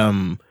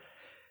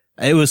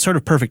 It was sort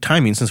of perfect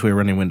timing since we were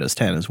running Windows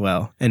 10 as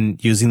well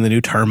and using the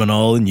new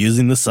terminal and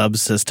using the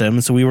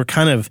subsystem. So we were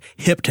kind of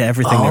hip to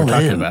everything they were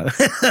talking about.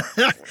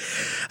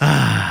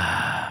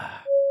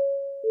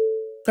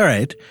 All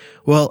right.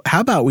 Well, how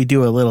about we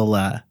do a little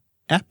app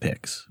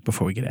picks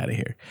before we get out of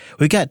here?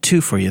 We got 2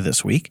 for you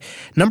this week.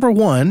 Number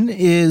 1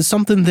 is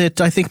something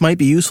that I think might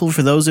be useful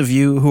for those of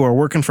you who are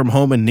working from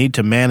home and need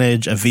to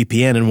manage a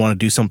VPN and want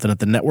to do something at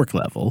the network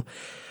level.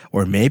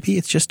 Or maybe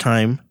it's just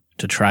time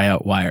to try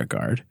out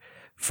WireGuard.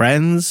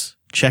 Friends,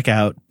 check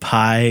out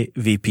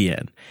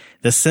PiVPN,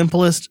 the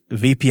simplest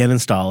VPN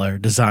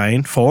installer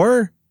designed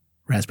for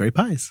Raspberry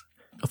Pis.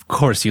 Of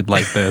course you'd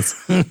like this.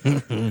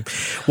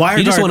 WireGuard.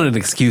 You just wanted an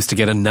excuse to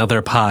get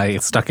another Pi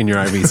stuck in your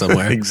IV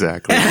somewhere.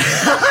 Exactly.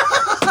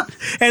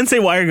 And say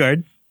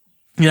WireGuard.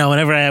 You know,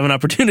 whenever I have an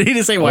opportunity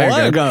to say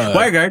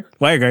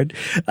WireGuard.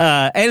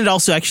 And it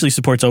also actually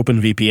supports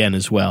OpenVPN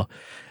as well,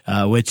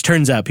 which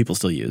turns out people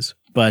still use.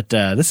 But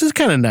this is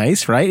kind of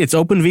nice, right? It's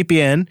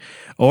OpenVPN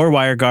or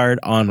WireGuard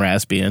on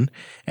Raspbian,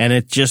 and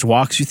it just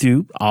walks you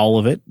through all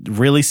of it.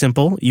 Really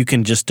simple. You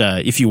can just,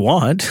 if you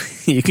want,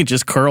 you can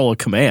just curl a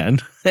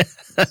command,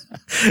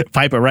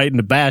 pipe it right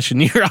into Bash,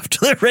 and you're off to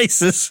the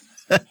races.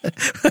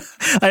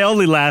 I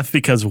only laugh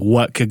because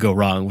what could go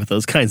wrong with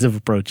those kinds of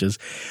approaches?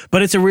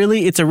 But it's a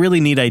really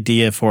neat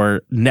idea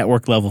for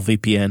network level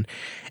VPN,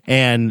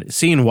 and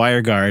seeing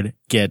WireGuard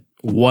get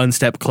one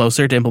step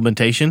closer to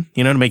implementation,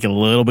 you know, to make it a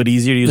little bit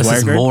easier to use WireGuard. This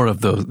is more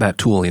of that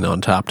tooling on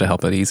top to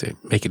help it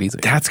make it easy.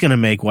 That's going to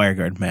make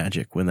WireGuard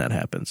magic when that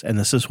happens. And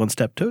this is one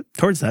step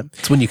towards that.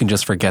 It's when you can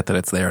just forget that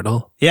it's there at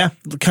all. Yeah.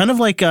 Kind of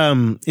like,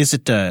 is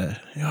it,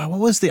 what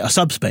was the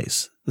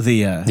Subspace?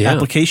 The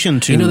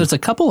application to... You know, there's a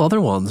couple other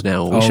ones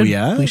now.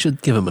 We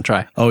should give them a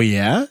try. Oh,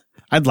 yeah?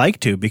 I'd like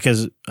to,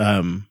 because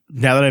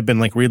now that I've been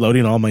like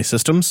reloading all my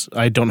systems,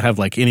 I don't have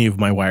like any of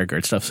my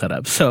WireGuard stuff set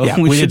up. So yeah,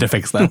 we need to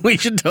fix that. We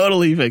should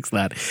totally fix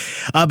that.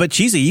 But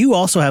Cheesy, you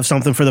also have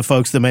something for the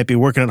folks that might be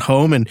working at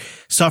home and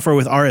suffer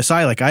with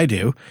RSI like I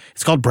do.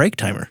 It's called Break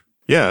Timer.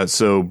 Yeah,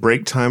 so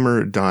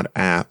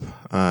breaktimer.app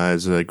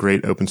is a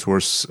great open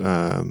source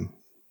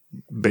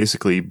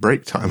basically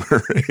break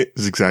timer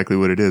is exactly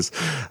what it is.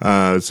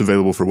 It's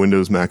available for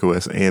Windows, Mac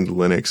OS, and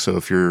Linux. So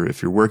if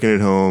you're working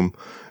at home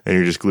and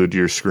you're just glued to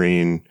your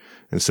screen,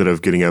 instead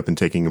of getting up and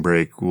taking a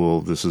break,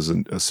 well, this is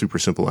a super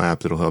simple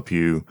app that'll help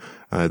you,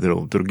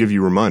 that'll give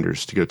you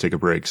reminders to go take a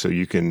break. So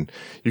you can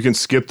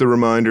skip the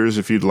reminders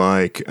if you'd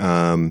like.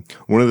 One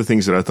of the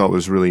things that I thought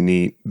was really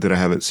neat that I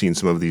haven't seen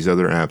some of these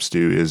other apps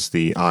do is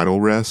the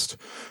idle rest.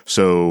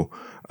 So,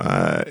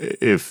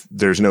 if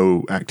there's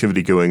no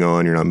activity going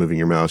on, you're not moving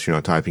your mouse, you're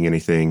not typing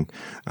anything,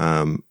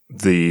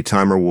 the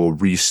timer will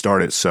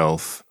restart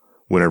itself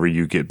whenever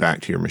you get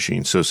back to your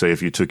machine. So say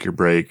if you took your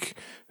break,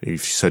 if you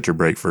set your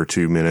break for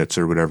 2 minutes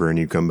or whatever, and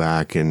you come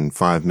back in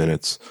 5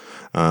 minutes,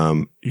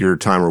 your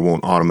timer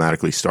won't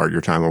automatically start.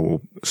 Your timer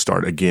will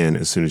start again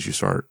as soon as you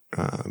start,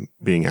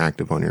 being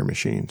active on your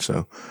machine.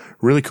 So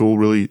really cool,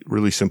 really,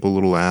 really simple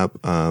little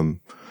app.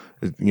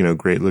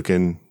 Great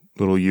looking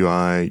little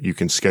UI. You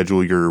can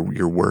schedule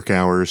your work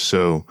hours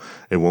so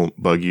it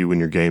won't bug you when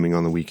you're gaming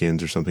on the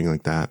weekends or something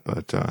like that.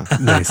 But,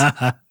 nice.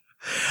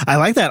 I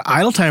like that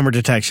idle timer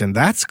detection.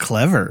 That's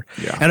clever.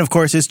 Yeah. And of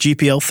course, it's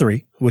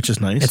GPL3, which is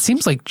nice. It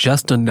seems like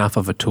just enough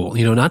of a tool.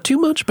 You know, not too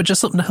much, but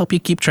just something to help you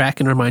keep track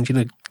and remind you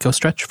to go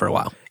stretch for a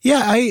while.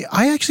 Yeah,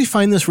 I actually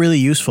find this really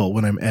useful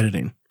when I'm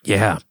editing.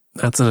 Yeah,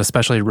 that's an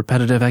especially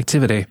repetitive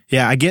activity.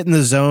 Yeah, I get in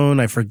the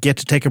zone. I forget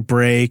to take a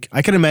break.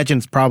 I can imagine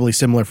it's probably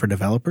similar for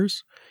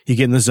developers. You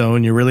get in the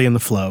zone. You're really in the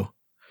flow.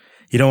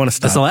 You don't want to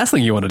stop. That's the last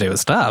thing you want to do is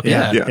stop.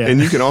 Yeah.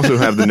 And you can also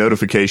have the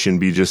notification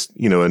be just,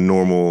 a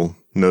normal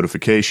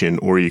notification,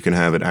 or you can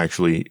have it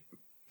actually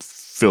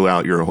fill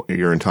out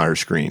your entire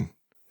screen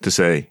to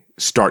say,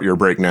 start your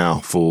break now,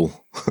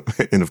 fool.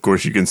 And of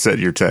course, you can set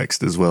your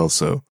text as well.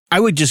 So I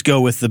would just go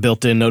with the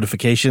built-in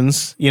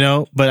notifications,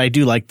 but I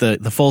do like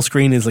the full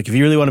screen is like, if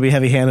you really want to be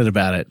heavy-handed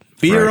about it,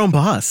 be your own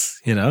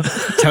boss, go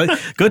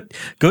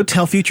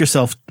tell future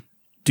self,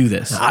 do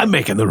this. I'm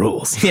making the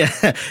rules. Yeah.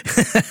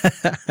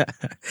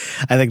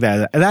 I think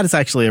that is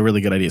actually a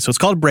really good idea. So it's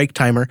called Break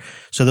Timer.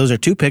 So those are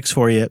 2 picks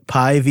for you,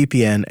 Pi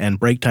VPN and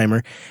Break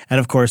Timer. And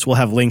of course, we'll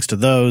have links to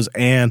those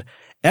and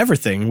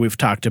everything we've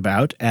talked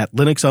about at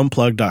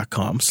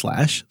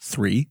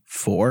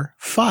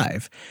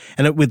linuxunplugged.com/345.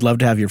 And we'd love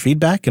to have your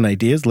feedback and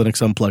ideas,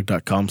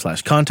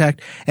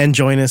 linuxunplugged.com/contact, and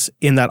join us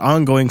in that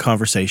ongoing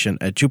conversation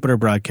at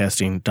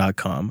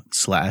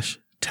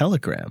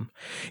jupiterbroadcasting.com/telegram.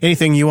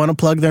 Anything you want to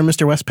plug there,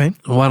 Mr. Wes Payne?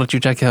 Why don't you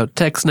check out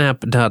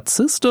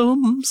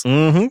techsnap.systems?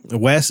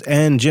 Wes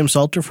and Jim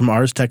Salter from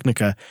Ars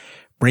Technica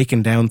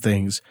breaking down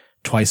things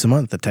twice a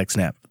month at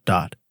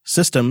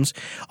techsnap.systems.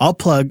 I'll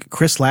plug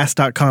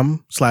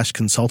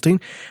chrislast.com/consulting.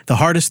 The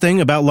hardest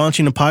thing about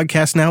launching a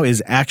podcast now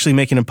is actually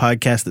making a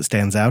podcast that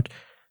stands out.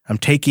 I'm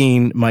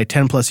taking my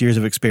 10 plus years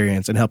of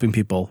experience and helping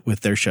people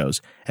with their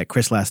shows at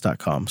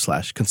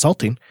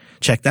chrislast.com/consulting.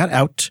 Check that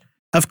out.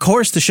 Of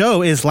course, the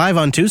show is live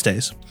on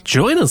Tuesdays.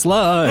 Join us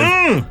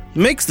live.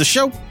 Makes the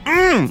show.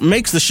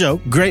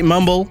 Great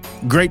mumble,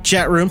 great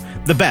chat room,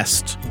 the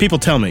best. People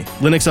tell me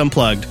Linux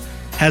Unplugged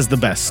has the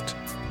best.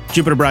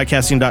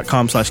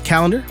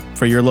 JupiterBroadcasting.com/calendar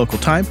for your local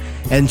time,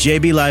 and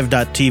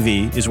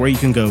jblive.tv is where you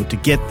can go to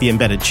get the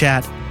embedded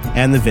chat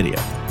and the video.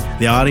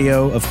 The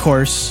audio, of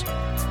course,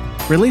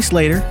 released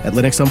later at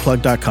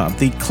linuxunplugged.com,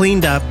 the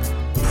cleaned up,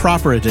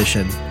 proper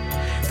edition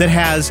that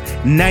has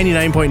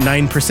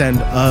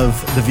 99.9%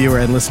 of the viewer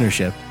and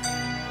listenership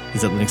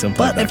is at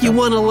linuxunplugged.com. But if you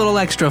want a little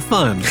extra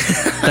fun,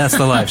 that's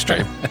the live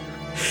stream.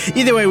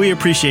 Either way, we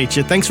appreciate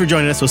you. Thanks for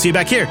joining us. We'll see you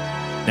back here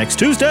next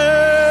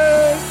Tuesday.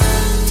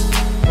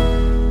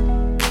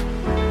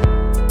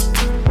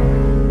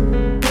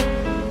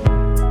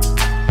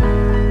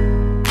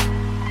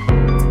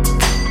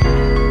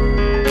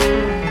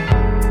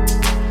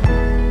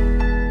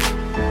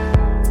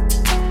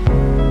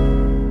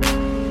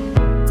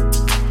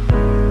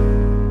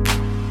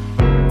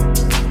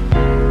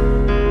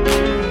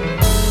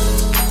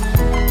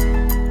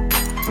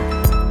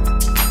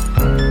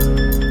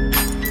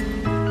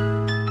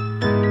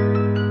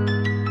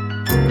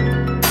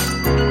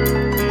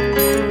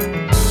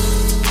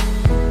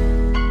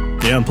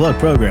 Unplugged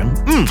program.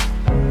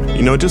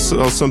 Just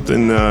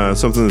something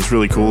that's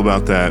really cool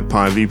about that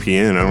Pi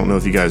VPN. I don't know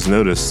if you guys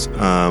noticed,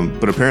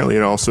 but apparently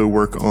it also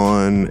work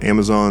on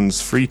Amazon's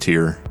free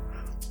tier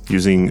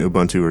using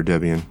Ubuntu or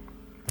Debian.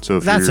 So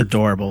if that's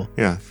adorable.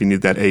 Yeah, if you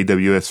need that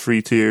AWS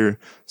free tier,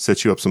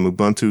 set you up some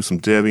Ubuntu, some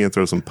Debian,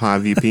 throw some Pi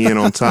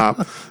VPN on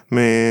top,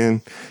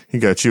 man, you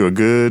got you a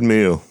good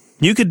meal.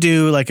 You could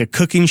do like a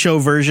cooking show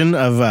version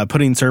of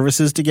putting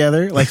services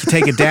together. Like you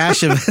take a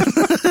dash of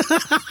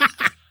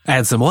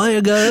add some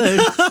wire guard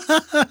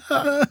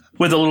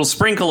with a little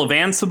sprinkle of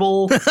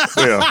Ansible.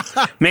 Yeah,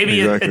 maybe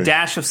a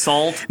dash of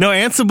salt. No,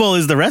 Ansible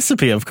is the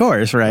recipe, of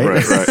course, right?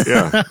 Right,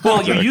 yeah.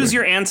 Well, you use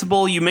your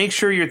Ansible. You make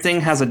sure your thing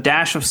has a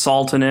dash of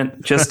salt in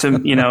it, just to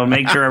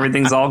make sure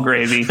everything's all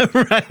gravy.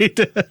 Right.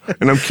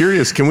 And I'm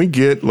curious, can I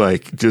get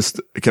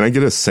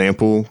a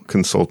sample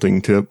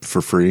consulting tip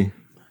for free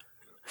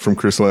from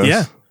Chris Last?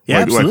 Yeah,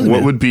 absolutely.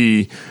 What would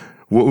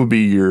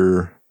be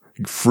your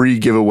free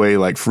giveaway,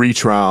 like free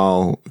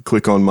trial?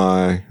 Click on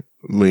my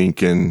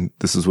link and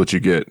this is what you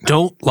get.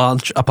 Don't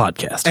launch a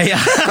podcast.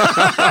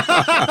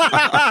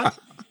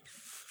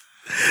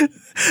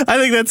 I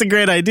think that's a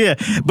great idea.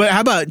 But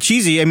how about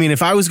Cheesy? I mean,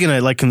 if I was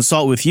going to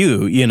consult with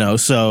you,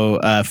 so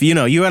if,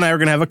 you and I are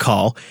going to have a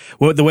call,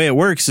 the way it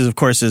works is, of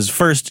course, is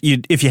first,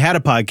 if you had a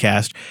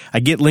podcast, I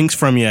get links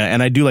from you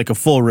and I do a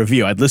full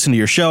review. I'd listen to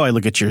your show. I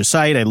look at your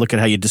site. I look at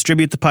how you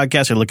distribute the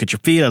podcast. I look at your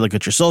feed. I look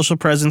at your social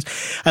presence.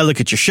 I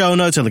look at your show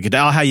notes. I look at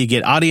how you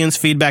get audience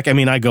feedback. I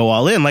mean, I go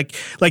all in like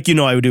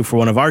I would do for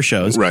one of our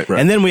shows. Right.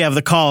 And then we have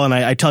the call and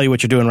I tell you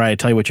what you're doing right. I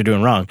tell you what you're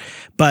doing wrong.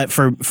 But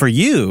for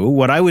you,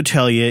 what I would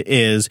tell you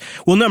is,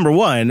 well, number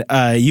one,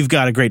 you've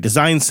got a great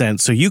design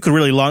sense, so you could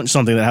really launch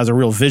something that has a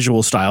real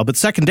visual style. But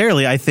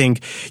secondarily, I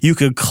think you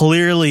could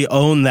clearly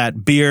own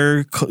that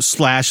beer /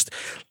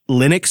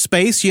 Linux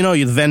space,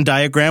 the Venn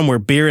diagram where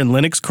beer and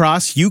Linux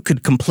cross. You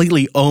could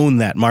completely own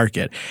that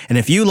market. And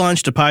if you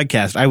launched a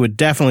podcast, I would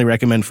definitely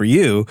recommend for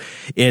you,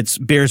 it's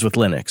Beers with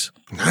Linux.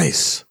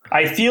 Nice.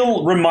 I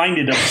feel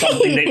reminded of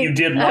something that you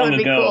did long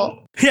ago.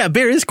 Cool. Yeah,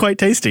 beer is quite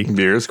tasty.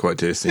 Beer is quite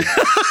tasty.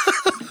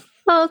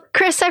 Well,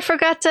 Chris, I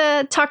forgot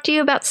to talk to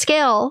you about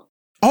Scale.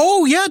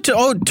 Oh yeah,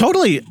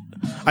 totally.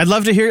 I'd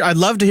love to hear.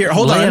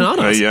 Hold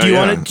on. Do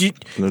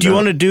you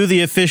want to do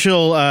the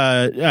official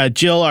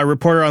Jill, our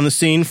reporter on the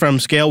scene from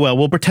Scale? Well,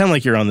 we'll pretend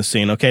like you're on the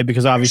scene, okay?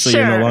 Because obviously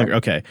you're no longer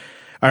okay.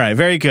 All right,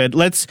 very good.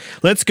 Let's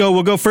go.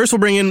 We'll go first. We'll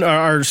bring in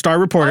our star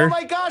reporter. Oh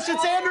my gosh,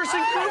 it's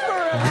Anderson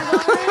Cooper,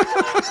 everybody!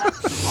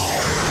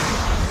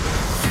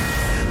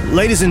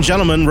 Ladies and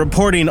gentlemen,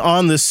 reporting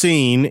on the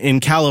scene in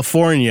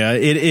California,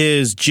 it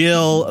is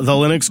Jill, the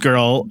Linux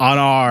girl, on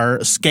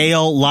our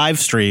Scale live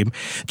stream.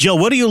 Jill,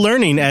 what are you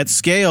learning at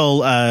Scale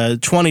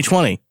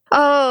 2020?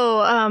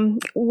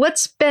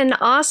 What's been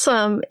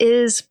awesome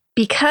is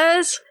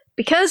because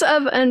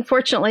of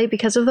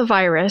the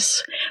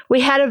virus,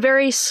 we had a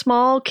very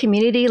small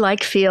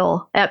community-like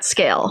feel at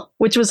Scale,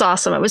 which was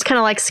awesome. It was kind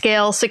of like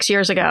Scale 6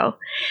 years ago.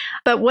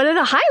 But one of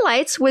the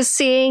highlights was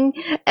seeing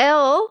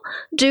Elle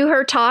do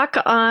her talk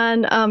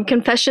on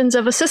Confessions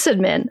of a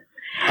Sysadmin.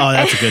 Oh,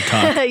 that's a good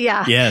talk.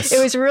 Yeah. Yes.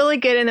 It was really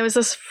good. And it was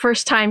the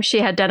first time she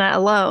had done it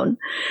alone.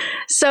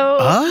 So,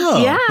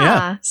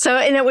 yeah. So,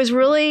 and it was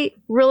really,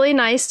 really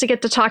nice to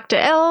get to talk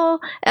to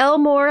Elle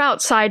more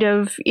outside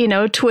of,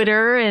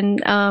 Twitter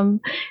and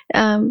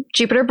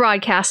Jupiter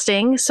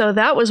Broadcasting. So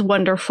that was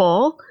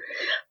wonderful.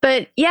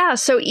 But yeah,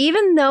 so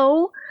even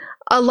though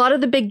a lot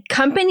of the big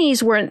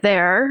companies weren't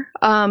there,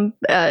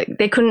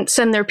 they couldn't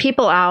send their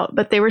people out,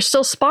 but they were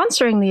still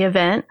sponsoring the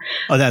event.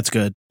 Oh, that's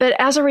good. But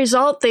as a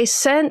result, they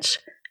sent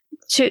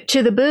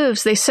to the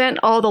booths, they sent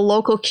all the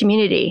local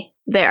community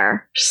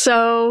there.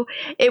 So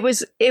it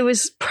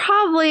was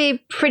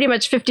probably pretty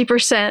much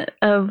 50%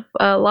 of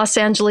Los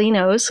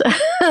Angelinos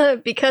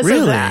because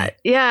of that.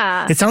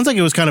 Yeah. It sounds like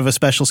it was kind of a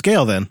special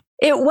Scale then.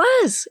 It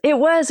was.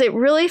 It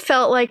really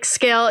felt like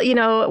Scale,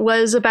 it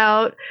was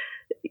about,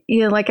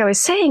 like I was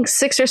saying,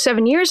 6 or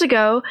 7 years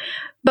ago.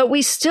 But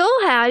we still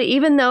had,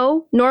 even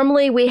though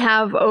normally we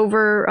have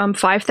over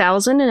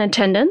 5,000 in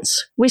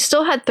attendance, we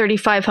still had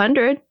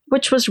 3,500,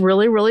 which was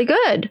really, really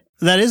good.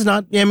 That is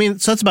not,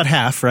 so that's about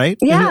half, right?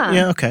 Yeah.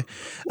 Yeah, okay.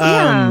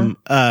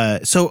 Yeah.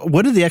 So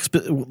what did the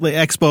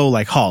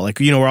expo hall,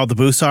 where all the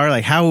booths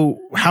are,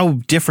 how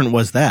different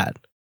was that?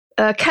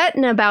 Cut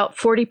in about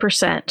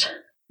 40%.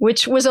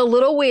 Which was a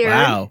little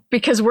weird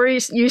because we're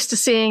used to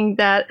seeing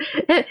that,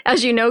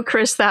 as you know,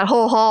 Chris, that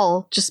whole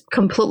hall just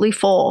completely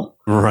full.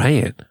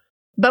 Right.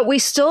 But we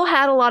still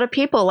had a lot of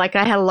people. Like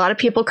I had a lot of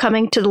people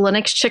coming to the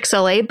Linux Chicks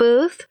LA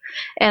booth,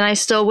 and I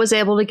still was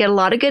able to get a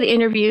lot of good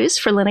interviews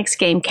for Linux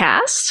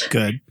Gamecast.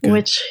 Good.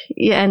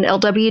 And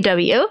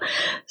LWW.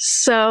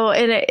 So,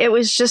 and it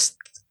was just,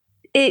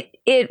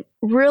 it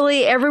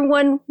really,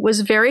 everyone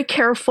was very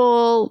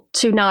careful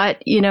to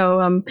not,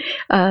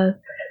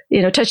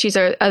 touch each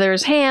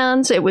other's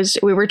hands.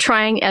 We were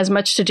trying as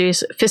much to do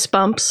fist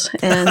bumps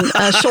and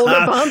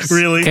shoulder bumps.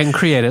 Really? Getting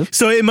creative.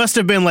 So it must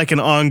have been like an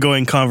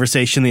ongoing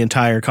conversation the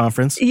entire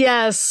conference.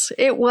 Yes,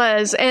 it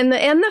was. And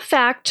the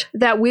fact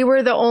that we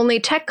were the only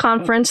tech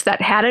conference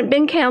that hadn't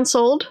been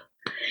canceled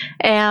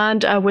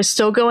and was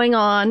still going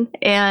on.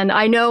 And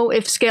I know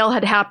if Scale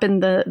had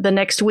happened the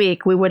next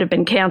week, we would have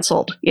been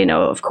canceled,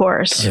 of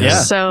course. Yeah.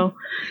 So,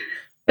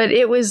 but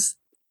it was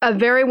a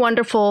very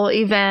wonderful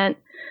event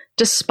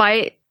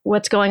despite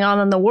what's going on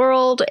in the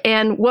world.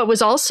 And what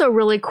was also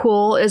really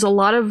cool is a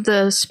lot of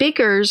the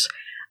speakers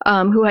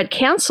who had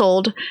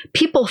canceled,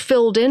 people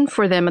filled in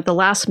for them at the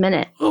last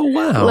minute. Oh,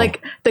 wow.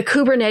 Like the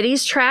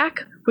Kubernetes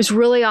track was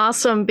really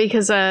awesome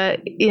because,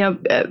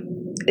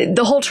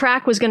 the whole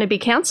track was going to be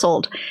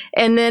canceled.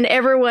 And then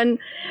everyone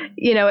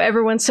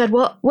said,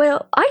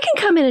 well, I can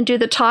come in and do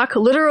the talk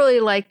literally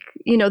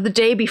the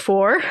day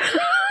before.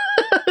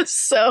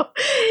 So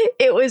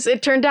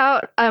it turned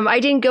out, I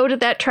didn't go to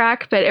that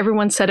track, but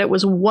everyone said it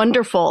was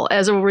wonderful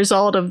as a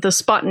result of the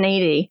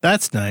spontaneity.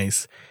 That's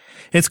nice.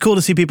 It's cool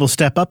to see people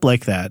step up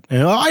like that.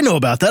 I know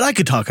about that. I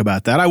could talk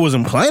about that. I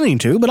wasn't planning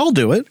to, but I'll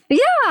do it.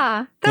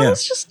 Yeah, that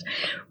was just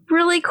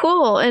really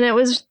cool. And it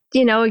was,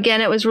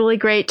 again, it was really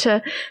great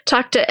to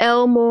talk to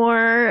Elle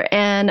Moore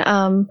and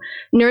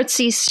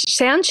Nertzy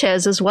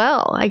Sanchez as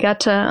well. I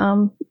got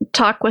to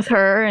talk with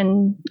her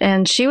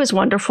and she was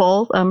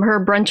wonderful.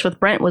 Her brunch with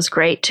Brent was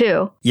great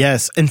too.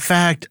 Yes. In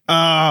fact,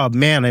 I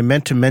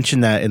meant to mention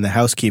that in the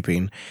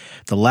housekeeping.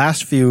 The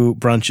last few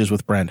brunches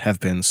with Brent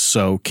have been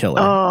so killer.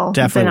 Oh,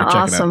 definitely been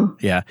awesome.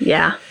 It out.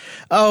 Yeah.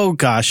 Oh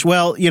gosh.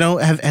 Well,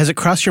 has it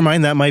crossed your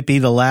mind that might be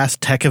the last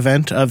tech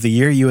event of the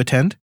year you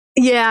attend?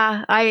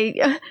 Yeah,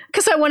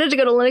 because I wanted to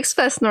go to Linux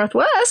Fest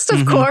Northwest,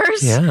 of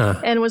course,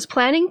 and was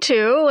planning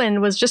to,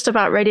 and was just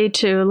about ready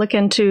to look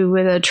into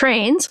the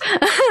trains.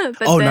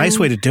 Nice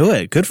way to do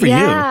it. Good for you.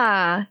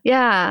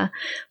 Yeah.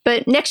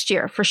 But next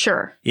year for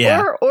sure.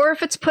 Yeah. Or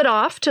if it's put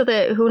off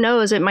to who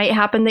knows, it might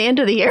happen the end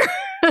of the year.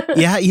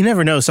 Yeah, you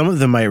never know. Some of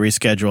them might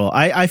reschedule.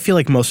 I feel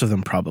like most of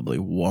them probably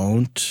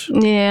won't.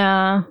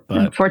 Yeah,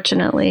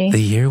 unfortunately.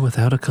 The year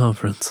without a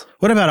conference.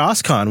 What about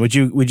OSCON?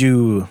 Would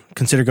you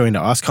consider going to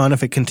OSCON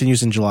if it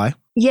continues in July?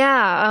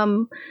 Yeah,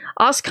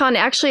 OSCON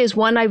actually is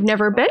one I've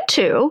never been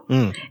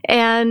to,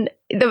 and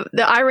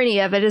the irony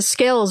of it is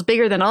Scale is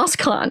bigger than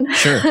OSCON.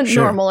 Sure.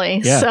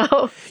 Normally. Yeah.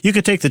 So you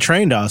could take the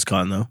train to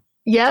OSCON though.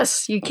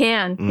 Yes, you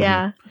can.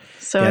 Yeah.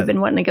 So I've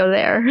been wanting to go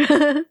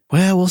there.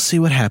 Well, we'll see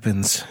what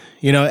happens.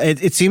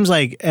 It seems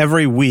like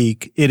every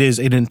week it is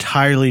an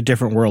entirely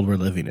different world we're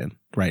living in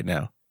right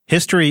now.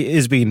 History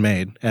is being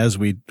made as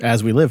we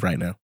live right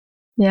now.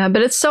 Yeah,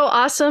 but it's so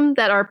awesome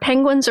that our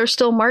penguins are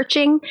still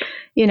marching.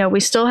 You know, we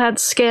still had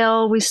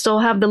Scale, we still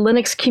have the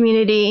Linux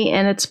community,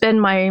 and it's been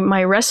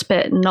my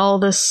respite in all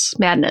this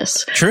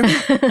madness. True.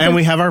 And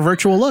we have our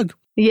virtual lug.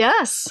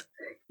 Yes.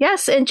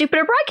 Yes, and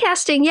Jupiter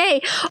Broadcasting,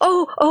 yay.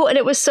 Oh, and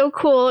it was so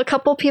cool. A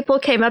couple people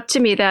came up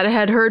to me that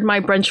had heard my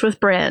Brunch with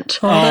Brent.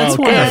 Oh, that's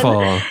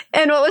wonderful.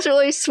 And what was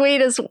really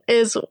sweet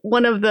is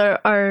one of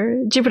our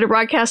Jupiter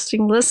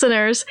Broadcasting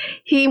listeners,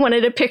 he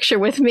wanted a picture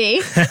with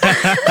me.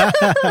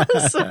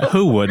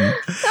 Who wouldn't?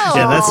 Aww.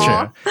 Yeah, that's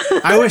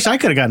true. I wish I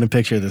could have gotten a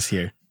picture this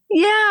year.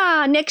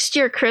 Yeah, next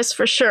year, Chris,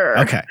 for sure.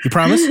 Okay, you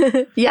promise?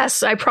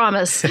 Yes, I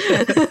promise.